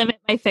have to limit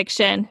my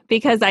fiction,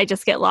 because I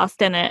just get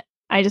lost in it.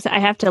 I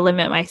have to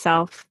limit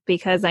myself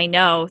because I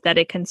know that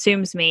it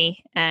consumes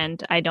me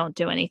and I don't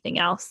do anything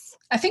else.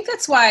 I think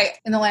that's why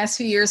in the last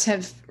few years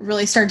have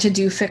really started to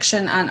do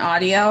fiction on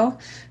audio,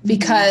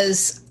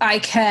 because I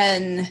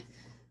can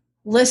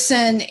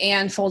listen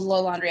and fold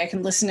low laundry. I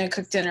can listen and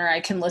cook dinner. I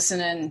can listen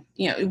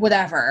and,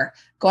 whatever,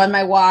 go on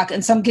my walk.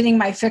 And so I'm getting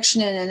my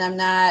fiction in and I'm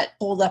not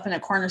holed up in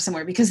a corner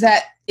somewhere, because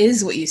that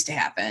is what used to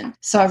happen.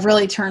 So I've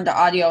really turned to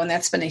audio, and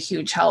that's been a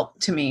huge help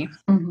to me.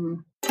 Mm-hmm.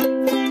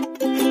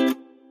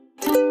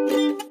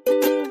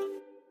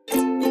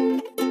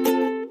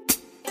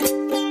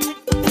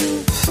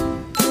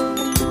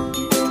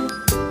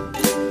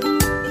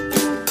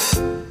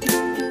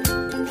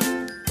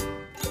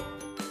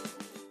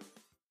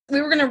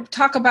 We were going to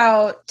talk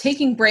about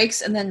taking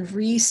breaks and then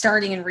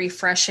restarting and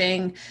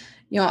refreshing.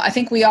 I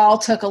think we all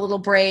took a little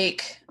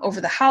break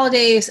over the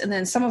holidays, and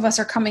then some of us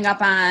are coming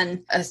up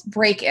on a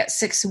break at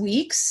 6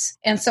 weeks.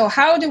 And so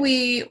how do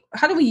we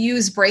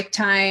use break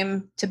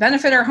time to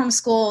benefit our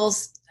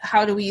homeschools?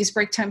 How do we use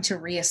break time to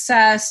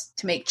reassess,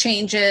 to make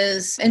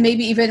changes? And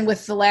maybe even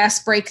with the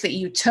last break that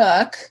you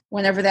took,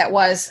 whenever that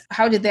was,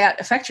 how did that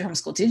affect your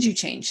homeschool? Did you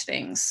change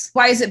things?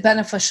 Why is it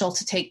beneficial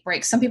to take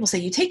breaks? Some people say,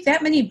 you take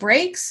that many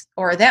breaks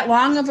or that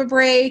long of a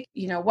break?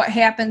 What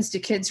happens? Do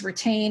kids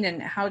retain?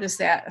 And how does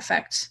that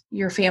affect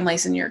your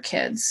families and your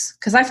kids?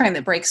 Because I find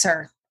that breaks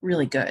are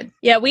really good.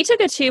 Yeah, we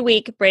took a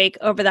 2-week break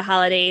over the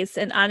holidays,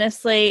 and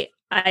honestly,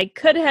 I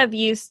could have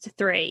used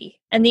 3.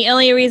 And the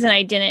only reason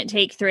I didn't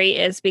take 3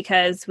 is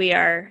because we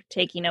are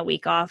taking a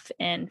week off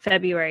in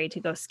February to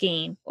go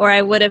skiing. Or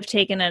I would have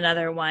taken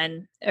another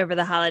one over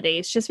the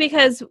holidays, just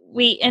because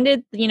we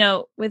ended,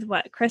 with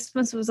what?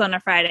 Christmas was on a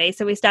Friday.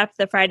 So we stopped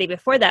the Friday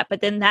before that.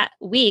 But then that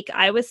week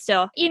I was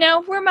still,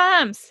 we're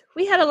moms.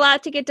 We had a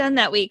lot to get done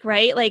that week,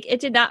 right? Like, it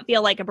did not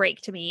feel like a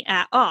break to me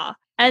at all.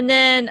 And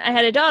then I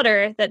had a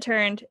daughter that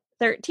turned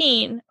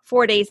 13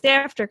 4 days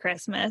after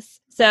Christmas.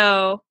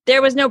 So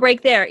there was no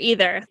break there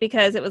either,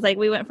 because it was like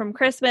we went from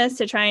Christmas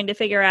to trying to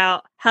figure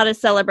out how to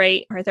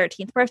celebrate her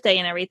 13th birthday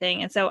and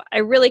everything. And so I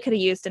really could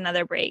have used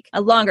another break,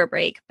 a longer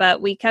break,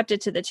 but we kept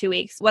it to the 2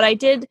 weeks. What I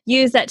did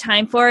use that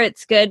time for,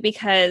 it's good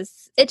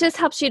because it just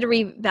helps you to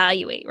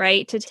reevaluate,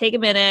 right? To take a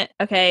minute,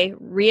 okay,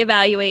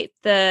 reevaluate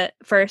the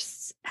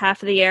first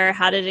half of the year.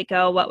 How did it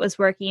go? What was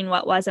working?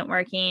 What wasn't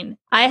working?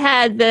 I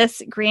had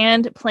this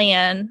grand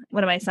plan.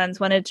 One of my sons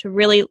wanted to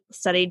really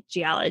study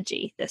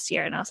geology this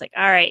year. And I was like,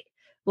 all right,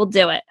 we'll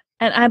do it.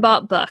 And I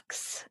bought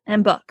books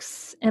and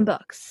books and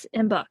books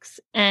and books.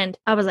 And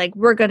I was like,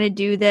 we're going to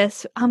do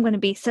this. I'm going to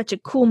be such a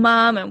cool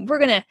mom. And we're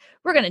going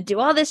to do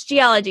all this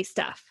geology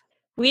stuff.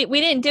 We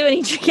didn't do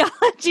any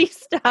geology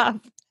stuff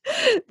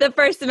the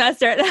first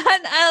semester. And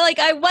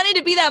I wanted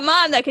to be that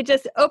mom that could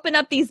just open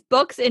up these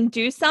books and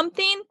do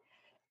something.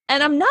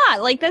 And I'm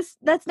not. Like,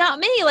 that's not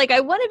me. Like, I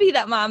want to be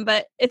that mom,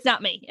 but it's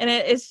not me. And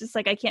it's just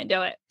like, I can't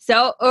do it.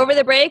 So over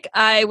the break,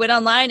 I went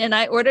online and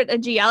I ordered a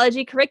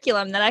geology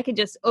curriculum that I could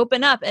just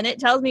open up and it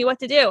tells me what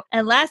to do.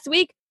 And last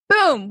week,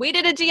 boom, we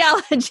did a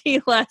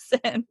geology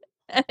lesson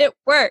and it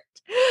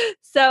worked.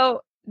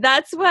 So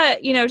that's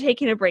what,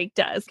 taking a break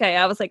does. Okay.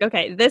 I was like,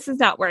 okay, this is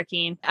not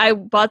working. I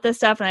bought this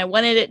stuff and I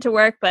wanted it to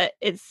work, but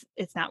it's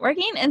not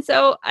working. And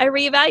so I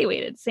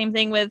reevaluated. Same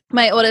thing with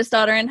my oldest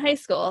daughter in high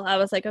school. I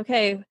was like,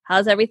 okay,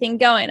 how's everything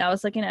going? I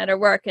was looking at her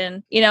work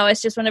and,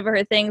 it's just one of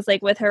her things,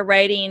 like with her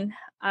writing.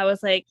 I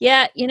was like,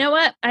 yeah, you know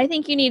what? I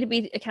think you need to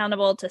be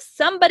accountable to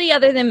somebody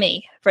other than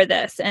me for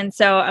this. And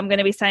so I'm going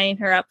to be signing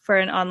her up for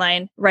an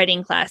online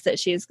writing class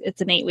it's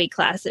an 8-week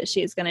class that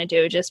she's going to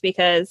do, just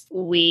because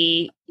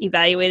we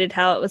evaluated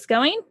how it was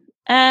going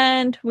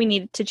and we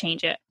needed to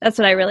change it. That's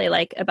what I really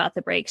like about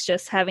the breaks,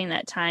 just having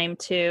that time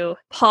to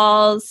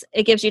pause.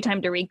 It gives you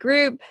time to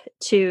regroup,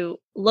 to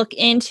look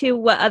into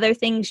what other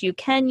things you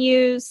can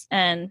use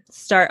and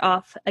start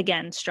off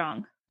again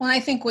strong. Well, I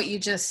think what you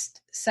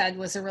just said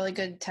was a really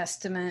good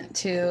testament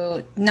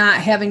to not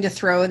having to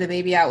throw the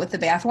baby out with the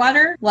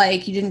bathwater.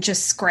 Like, you didn't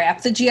just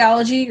scrap the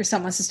geology. Your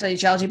son wants to study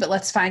geology, but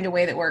let's find a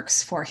way that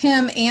works for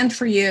him and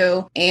for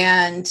you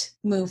and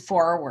move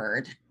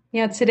forward.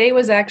 Yeah, today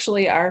was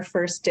actually our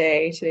first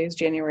day. Today's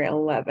January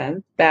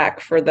 11th,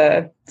 back for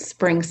the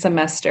spring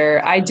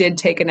semester. I did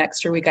take an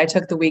extra week. I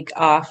took the week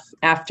off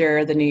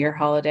after the New Year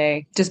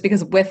holiday, just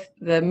because with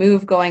the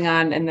move going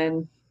on, and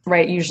then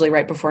usually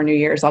right before New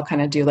Year's, I'll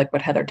kind of do like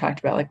what Heather talked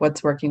about, like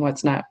what's working,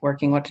 what's not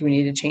working, what do we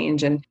need to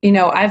change. And,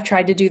 I've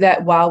tried to do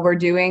that while we're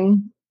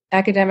doing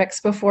academics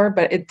before,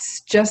 but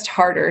it's just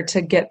harder to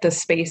get the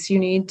space you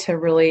need to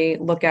really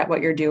look at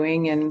what you're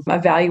doing and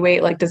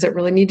evaluate, like, does it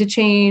really need to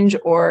change?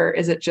 Or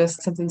is it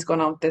just something's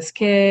going on with this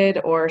kid,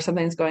 or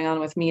something's going on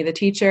with me, the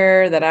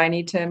teacher, that I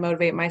need to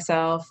motivate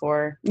myself,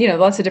 or,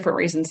 lots of different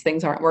reasons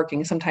things aren't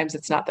working. Sometimes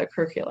it's not the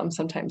curriculum.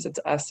 Sometimes it's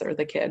us or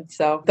the kid.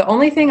 So the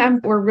only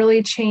thing we're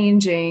really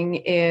changing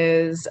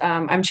is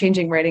I'm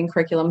changing writing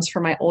curriculums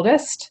for my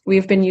oldest.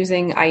 We've been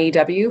using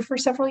IEW for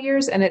several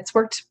years and it's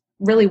worked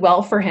really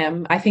well for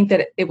him. I think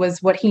that it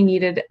was what he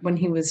needed when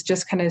he was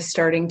just kind of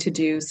starting to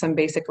do some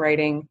basic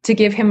writing, to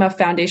give him a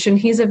foundation.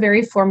 He's a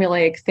very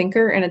formulaic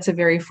thinker and it's a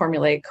very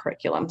formulaic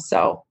curriculum.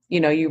 So,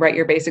 you write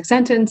your basic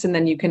sentence and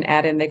then you can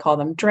add in, they call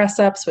them dress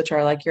ups, which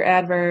are like your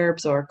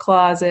adverbs or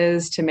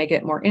clauses to make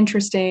it more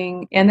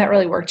interesting. And that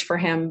really worked for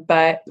him.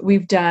 But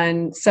we've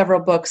done several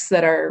books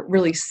that are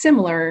really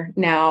similar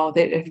now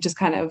that have just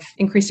kind of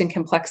increased in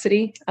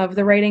complexity of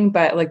the writing,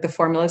 but like the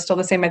formula is still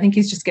the same. I think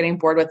he's just getting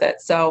bored with it.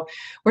 So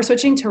we're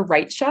switching to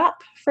Write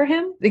Shop for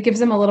him. It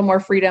gives him a little more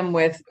freedom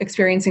with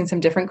experiencing some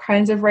different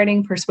kinds of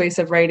writing,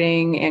 persuasive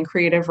writing and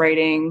creative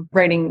writing,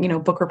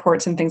 book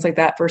reports and things like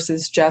that,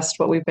 versus just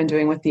what we've been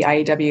doing with the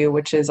IEW,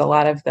 which is a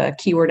lot of the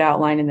keyword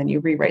outline and then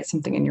you rewrite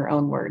something in your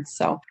own words.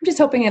 So I'm just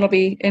hoping it'll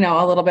be,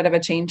 a little bit of a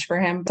change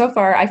for him. So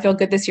far, I feel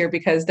good this year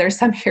because there's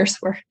some years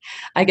where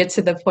I get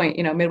to the point,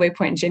 midway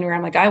point in January,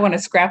 I'm like, I want to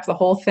scrap the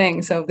whole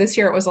thing. So this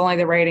year it was only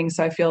the writing.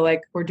 So I feel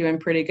like we're doing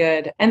pretty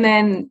good. And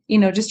then,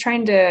 just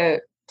trying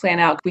to plan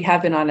out. We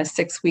have been on a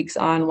 6 weeks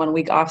on, 1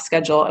 week off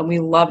schedule, and we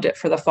loved it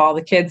for the fall.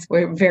 The kids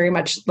were very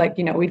much like,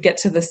 we'd get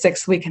to the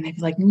 6th week and they'd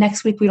be like,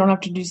 next week we don't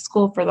have to do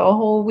school for the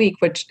whole week,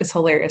 which is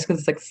hilarious because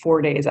it's like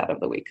 4 days out of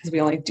the week because we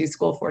only do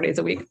school 4 days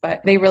a week.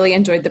 But they really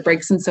enjoyed the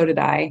breaks and so did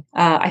I.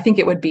 I think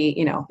it would be,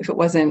 if it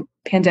wasn't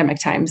pandemic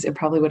times, it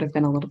probably would have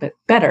been a little bit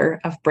better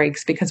of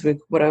breaks because we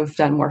would have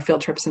done more field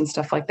trips and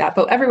stuff like that.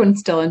 But everyone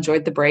still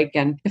enjoyed the break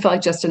and it felt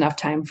like just enough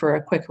time for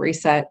a quick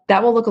reset.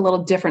 That will look a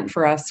little different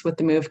for us with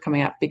the move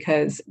coming up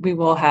because we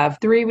will have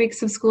 3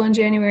 weeks of school in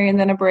January and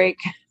then a break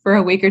for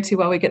a week or two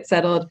while we get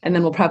settled. And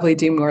then we'll probably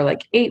do more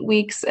like 8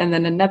 weeks and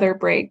then another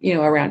break,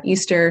 around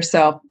Easter.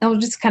 So I'll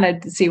just kind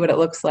of see what it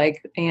looks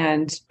like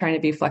and trying to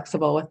be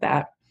flexible with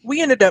that.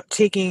 We ended up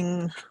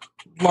taking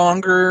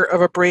longer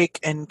of a break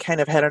and kind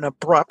of had an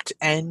abrupt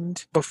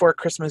end. Before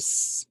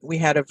Christmas, we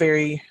had a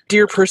very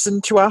dear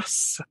person to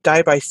us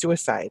die by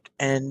suicide,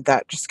 and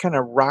that just kind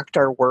of rocked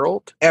our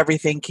world.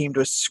 Everything came to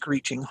a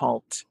screeching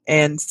halt.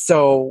 And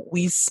so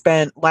we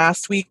spent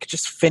last week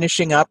just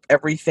finishing up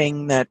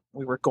everything that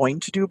we were going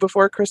to do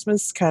before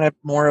Christmas, kind of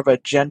more of a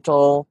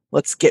gentle,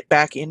 let's get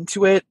back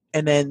into it.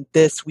 And then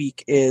this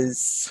week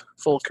is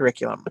full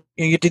curriculum.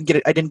 I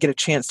didn't get a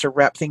chance to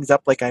wrap things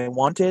up like I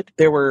wanted.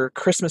 There were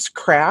Christmas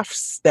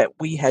crafts that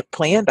we had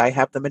planned. I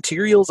have the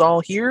materials all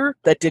here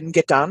that didn't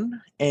get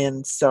done.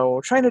 And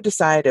so trying to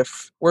decide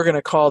if we're going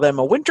to call them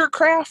a winter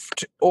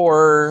craft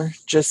or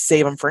just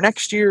save them for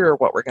next year or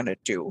what we're going to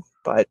do.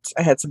 But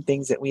I had some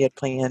things that we had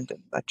planned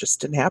and that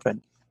just didn't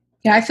happen.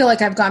 Yeah, I feel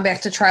like I've gone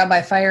back to trial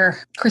by fire.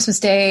 Christmas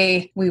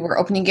Day, we were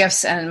opening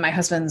gifts and my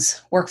husband's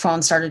work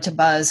phone started to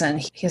buzz and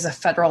he has a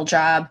federal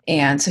job.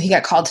 And so he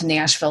got called to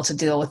Nashville to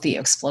deal with the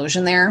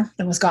explosion there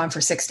and was gone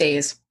for 6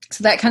 days.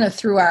 So that kind of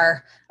threw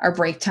our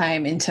break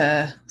time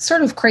into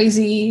sort of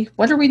crazy,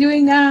 what are we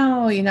doing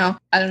now? I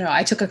don't know.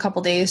 I took a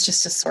couple days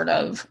just to sort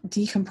of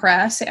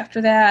decompress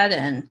after that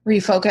and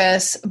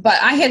refocus.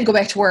 But I had to go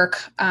back to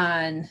work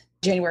on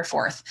January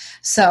 4th.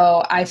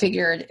 So I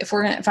figured if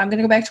I'm going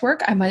to go back to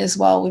work, we might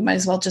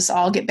as well just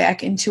all get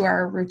back into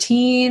our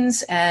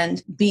routines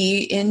and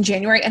be in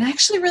January. And I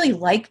actually really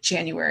like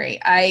January.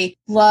 I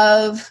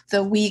love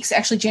the weeks,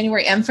 actually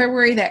January and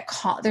February,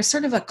 there's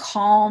sort of a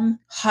calm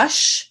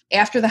hush.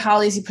 After the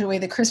holidays, you put away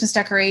the Christmas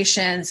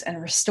decorations and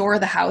restore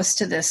the house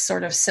to this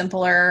sort of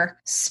simpler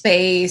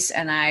space.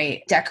 And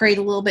I decorate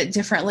a little bit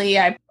differently.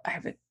 I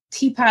have a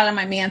teapot on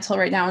my mantle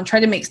right now and try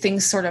to make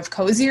things sort of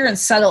cozier and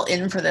settle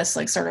in for this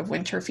like sort of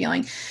winter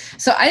feeling.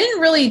 So I didn't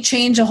really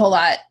change a whole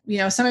lot.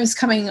 Sometimes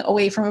coming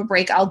away from a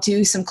break, I'll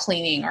do some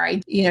cleaning or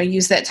I,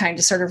 use that time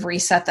to sort of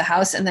reset the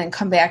house and then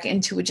come back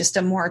into just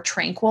a more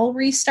tranquil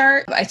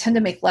restart. I tend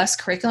to make less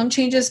curriculum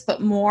changes,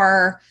 but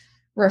more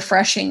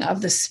refreshing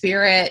of the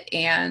spirit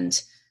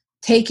and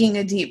taking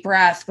a deep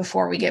breath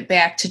before we get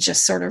back to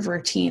just sort of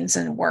routines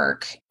and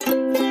work.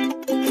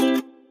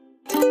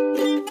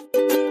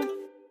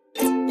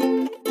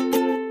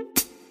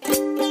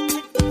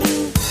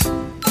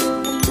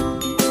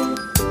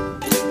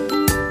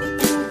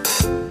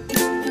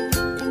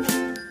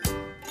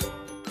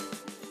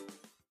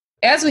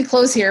 As we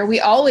close here, we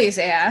always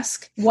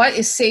ask, what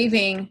is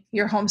saving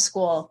your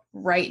homeschool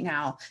right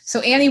now?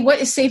 So Annie, what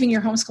is saving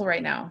your homeschool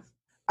right now?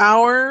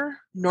 Our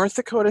North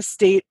Dakota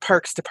State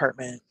Parks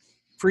Department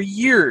for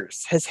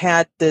years has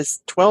had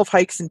this 12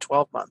 hikes in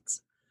 12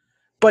 months.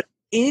 But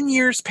in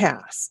years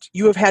past,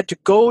 you have had to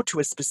go to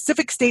a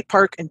specific state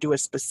park and do a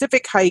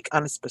specific hike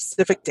on a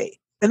specific day.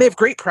 And they have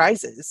great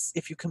prizes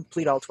if you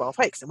complete all 12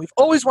 hikes. And we've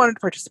always wanted to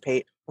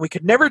participate. We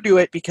could never do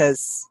it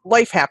because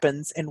life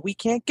happens and we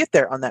can't get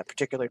there on that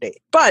particular day.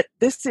 But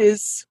this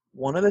is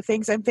one of the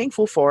things I'm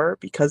thankful for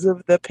because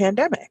of the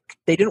pandemic.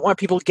 They didn't want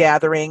people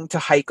gathering to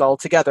hike all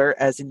together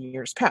as in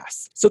years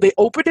past. So they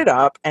opened it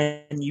up,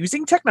 and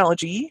using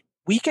technology,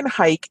 we can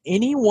hike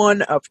any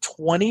one of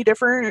 20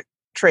 different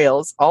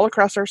trails all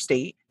across our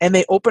state, and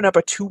they open up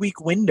a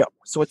 2-week window.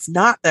 So it's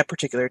not that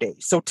particular day.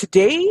 So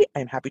today,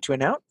 I'm happy to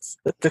announce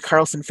that the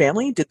Carlson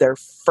family did their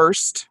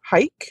first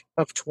hike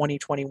of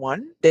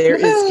 2021. There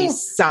is a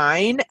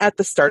sign at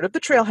the start of the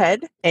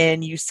trailhead,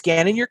 and you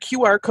scan in your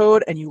QR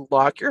code and you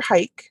log your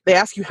hike. They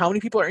ask you how many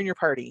people are in your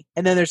party.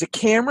 And then there's a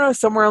camera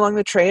somewhere along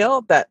the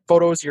trail that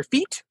photos your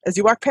feet as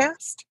you walk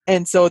past.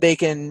 And so they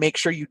can make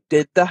sure you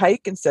did the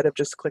hike instead of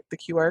just click the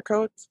QR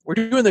codes. We're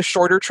doing the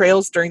shorter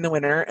trails during the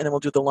winter, and then we'll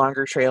do the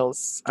longer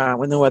trails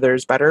when the weather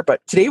is better.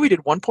 But today we did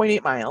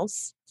 1.8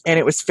 miles. And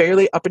it was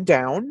fairly up and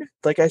down.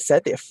 Like I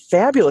said, they have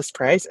fabulous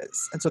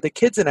prizes. And so the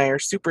kids and I are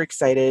super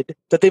excited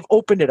that they've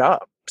opened it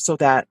up so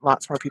that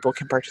lots more people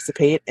can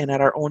participate and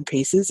at our own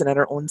paces and at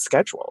our own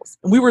schedules.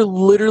 And we were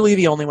literally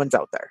the only ones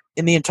out there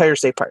in the entire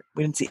state park.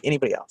 We didn't see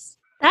anybody else.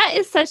 That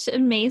is such an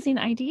amazing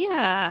idea.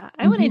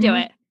 I want to do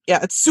it. Yeah,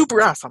 it's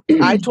super awesome.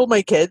 I told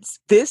my kids,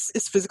 this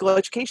is physical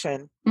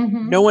education.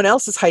 No one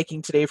else is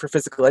hiking today for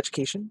physical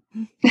education.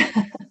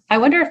 I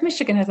wonder if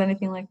Michigan has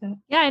anything like that.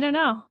 Yeah, I don't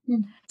know.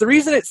 The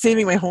reason it's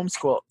saving my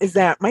homeschool is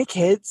that my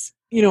kids,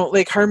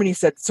 like Harmony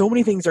said, so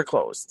many things are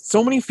closed.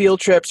 So many field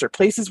trips or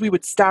places we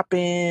would stop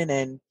in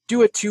and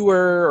do a tour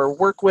or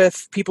work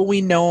with people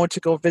we know to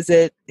go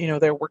visit,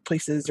 their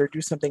workplaces or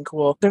do something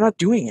cool. They're not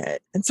doing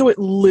it. And so it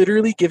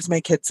literally gives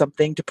my kids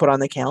something to put on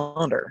the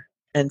calendar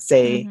and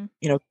say,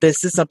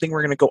 this is something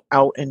we're going to go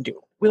out and do.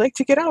 We like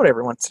to get out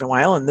every once in a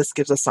while, and this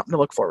gives us something to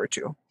look forward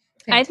to.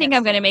 Fantastic. I think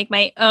I'm going to make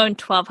my own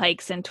 12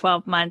 hikes in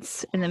 12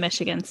 months in the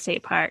Michigan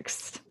state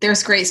parks.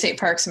 There's great state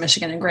parks in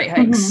Michigan and great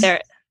hikes.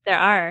 There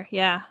are.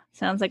 Yeah.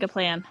 Sounds like a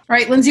plan. All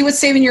right, Lindsay, what's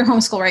saving your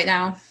homeschool right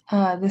now?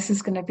 This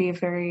is going to be a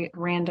very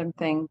random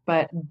thing,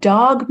 but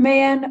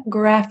Dogman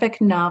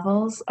graphic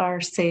novels are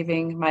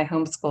saving my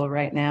homeschool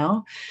right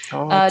now.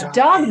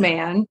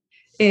 Dogman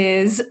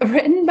is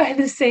written by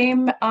the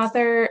same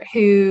author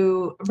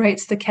who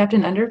writes the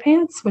Captain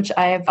Underpants, which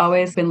I have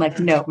always been like,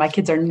 no, my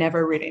kids are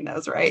never reading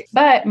those, right?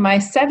 But my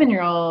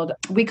 7-year-old,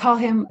 we call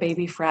him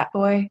baby frat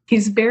boy.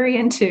 He's very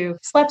into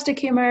slapstick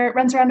humor,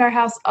 runs around our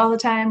house all the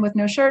time with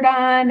no shirt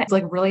on. He's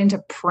like really into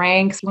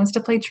pranks. He wants to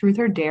play truth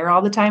or dare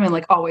all the time and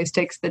like always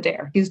takes the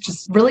dare. He's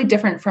just really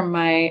different from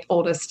my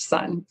oldest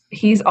son.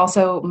 He's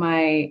also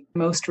my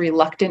most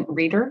reluctant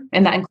reader.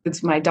 And that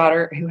includes my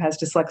daughter who has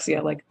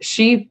dyslexia. Like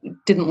she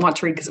didn't want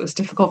to read because it was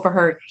difficult for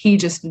her. He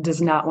just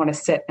does not want to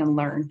sit and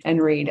learn and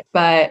read.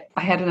 But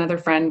I had another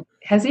friend,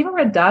 has he ever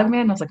read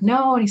Dogman? I was like,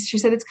 no. And she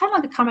said, it's kind of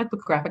like a comic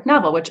book graphic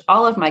novel, which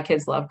all of my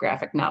kids love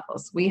graphic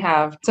novels. We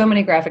have so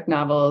many graphic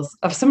novels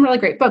of some really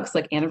great books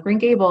like Anne of Green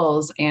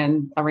Gables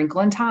and A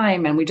Wrinkle in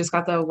Time. And we just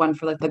got the one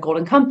for like the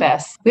Golden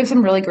Compass. We have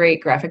some really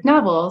great graphic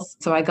novels.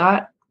 So I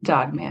got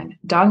Dogman.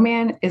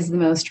 Dogman is the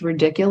most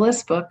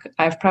ridiculous book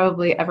I've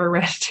probably ever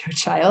read to a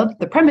child.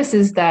 The premise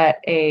is that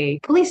a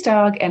police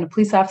dog and a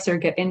police officer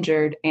get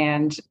injured,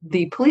 and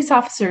the police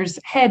officer's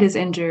head is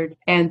injured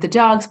and the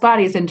dog's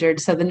body is injured.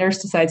 So the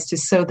nurse decides to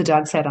sew the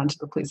dog's head onto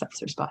the police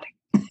officer's body.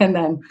 And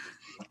then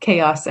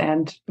chaos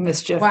and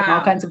mischief and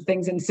all kinds of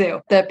things ensue.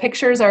 The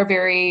pictures are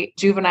very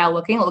juvenile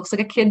looking. It looks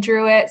like a kid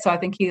drew it. So I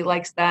think he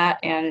likes that.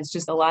 And it's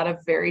just a lot of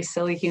very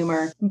silly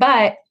humor.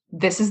 But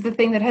this is the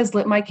thing that has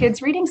lit my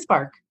kids' reading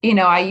spark.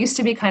 I used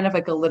to be kind of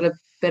like a little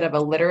bit of a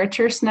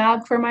literature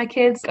snob for my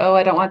kids. Oh,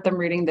 I don't want them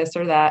reading this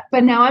or that.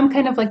 But now I'm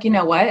kind of like, you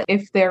know what?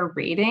 If they're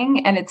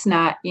reading and it's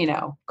not,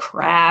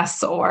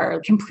 crass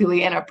or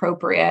completely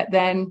inappropriate,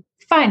 then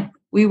fine.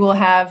 We will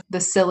have the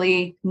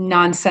silly,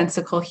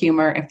 nonsensical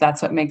humor if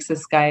that's what makes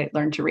this guy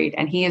learn to read.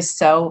 And he is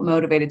so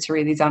motivated to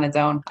read these on his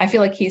own. I feel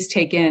like he's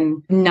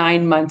taken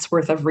 9 months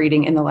worth of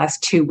reading in the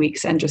last 2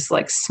 weeks and just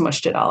like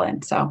smushed it all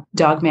in. So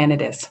dog man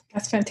it is.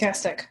 That's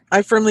fantastic.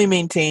 I firmly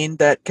maintain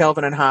that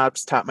Calvin and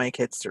Hobbes taught my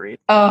kids to read.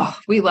 Oh,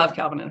 we love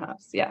Calvin and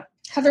Hobbes. Yeah.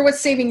 Heather, what's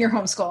saving your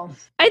homeschool?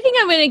 I think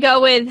I'm going to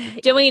go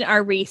with doing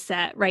our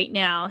reset right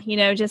now.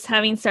 Just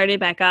having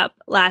started back up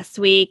last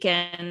week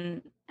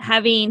and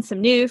having some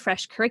new,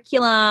 fresh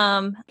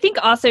curriculum. I think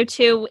also,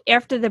 too,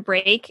 after the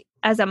break,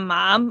 as a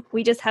mom,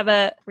 we just have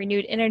a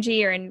renewed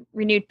energy or a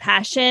renewed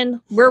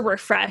passion. We're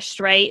refreshed,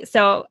 right?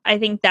 So I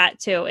think that,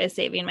 too, is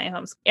saving my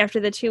homeschool.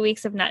 After the 2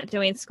 weeks of not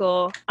doing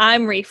school,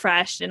 I'm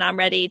refreshed and I'm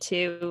ready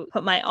to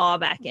put my all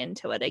back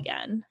into it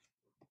again.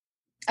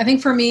 I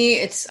think for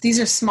me, these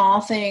are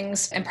small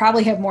things and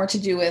probably have more to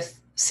do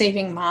with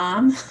saving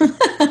mom.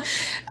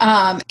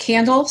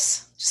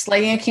 Candles. Just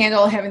lighting a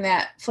candle, having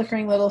that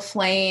flickering little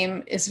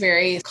flame is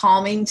very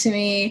calming to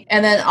me.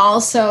 And then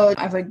also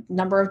I have a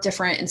number of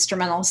different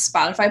instrumental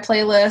Spotify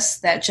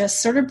playlists that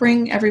just sort of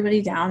bring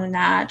everybody down a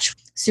notch.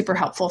 Super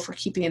helpful for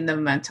keeping the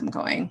momentum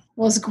going.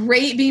 Well, it's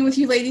great being with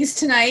you ladies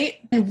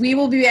tonight. And we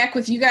will be back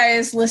with you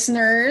guys,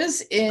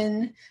 listeners,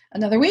 in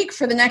another week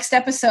for the next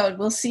episode.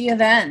 We'll see you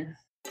then.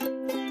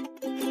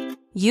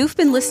 You've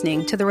been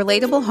listening to the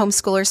Relatable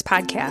Homeschoolers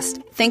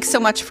podcast. Thanks so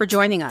much for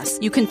joining us.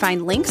 You can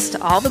find links to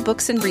all the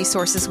books and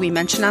resources we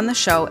mention on the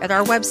show at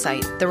our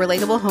website,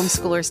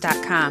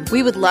 therelatablehomeschoolers.com.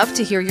 We would love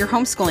to hear your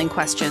homeschooling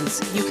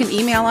questions. You can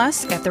email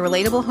us at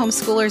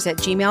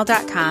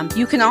therelatablehomeschoolers@gmail.com.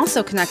 You can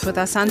also connect with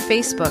us on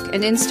Facebook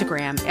and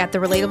Instagram at The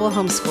Relatable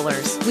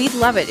Homeschoolers. We'd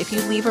love it if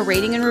you'd leave a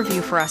rating and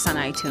review for us on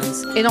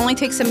iTunes. It only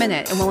takes a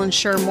minute and will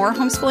ensure more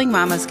homeschooling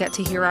mamas get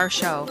to hear our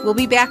show. We'll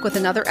be back with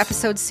another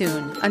episode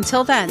soon.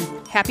 Until then,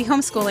 happy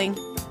homeschooling.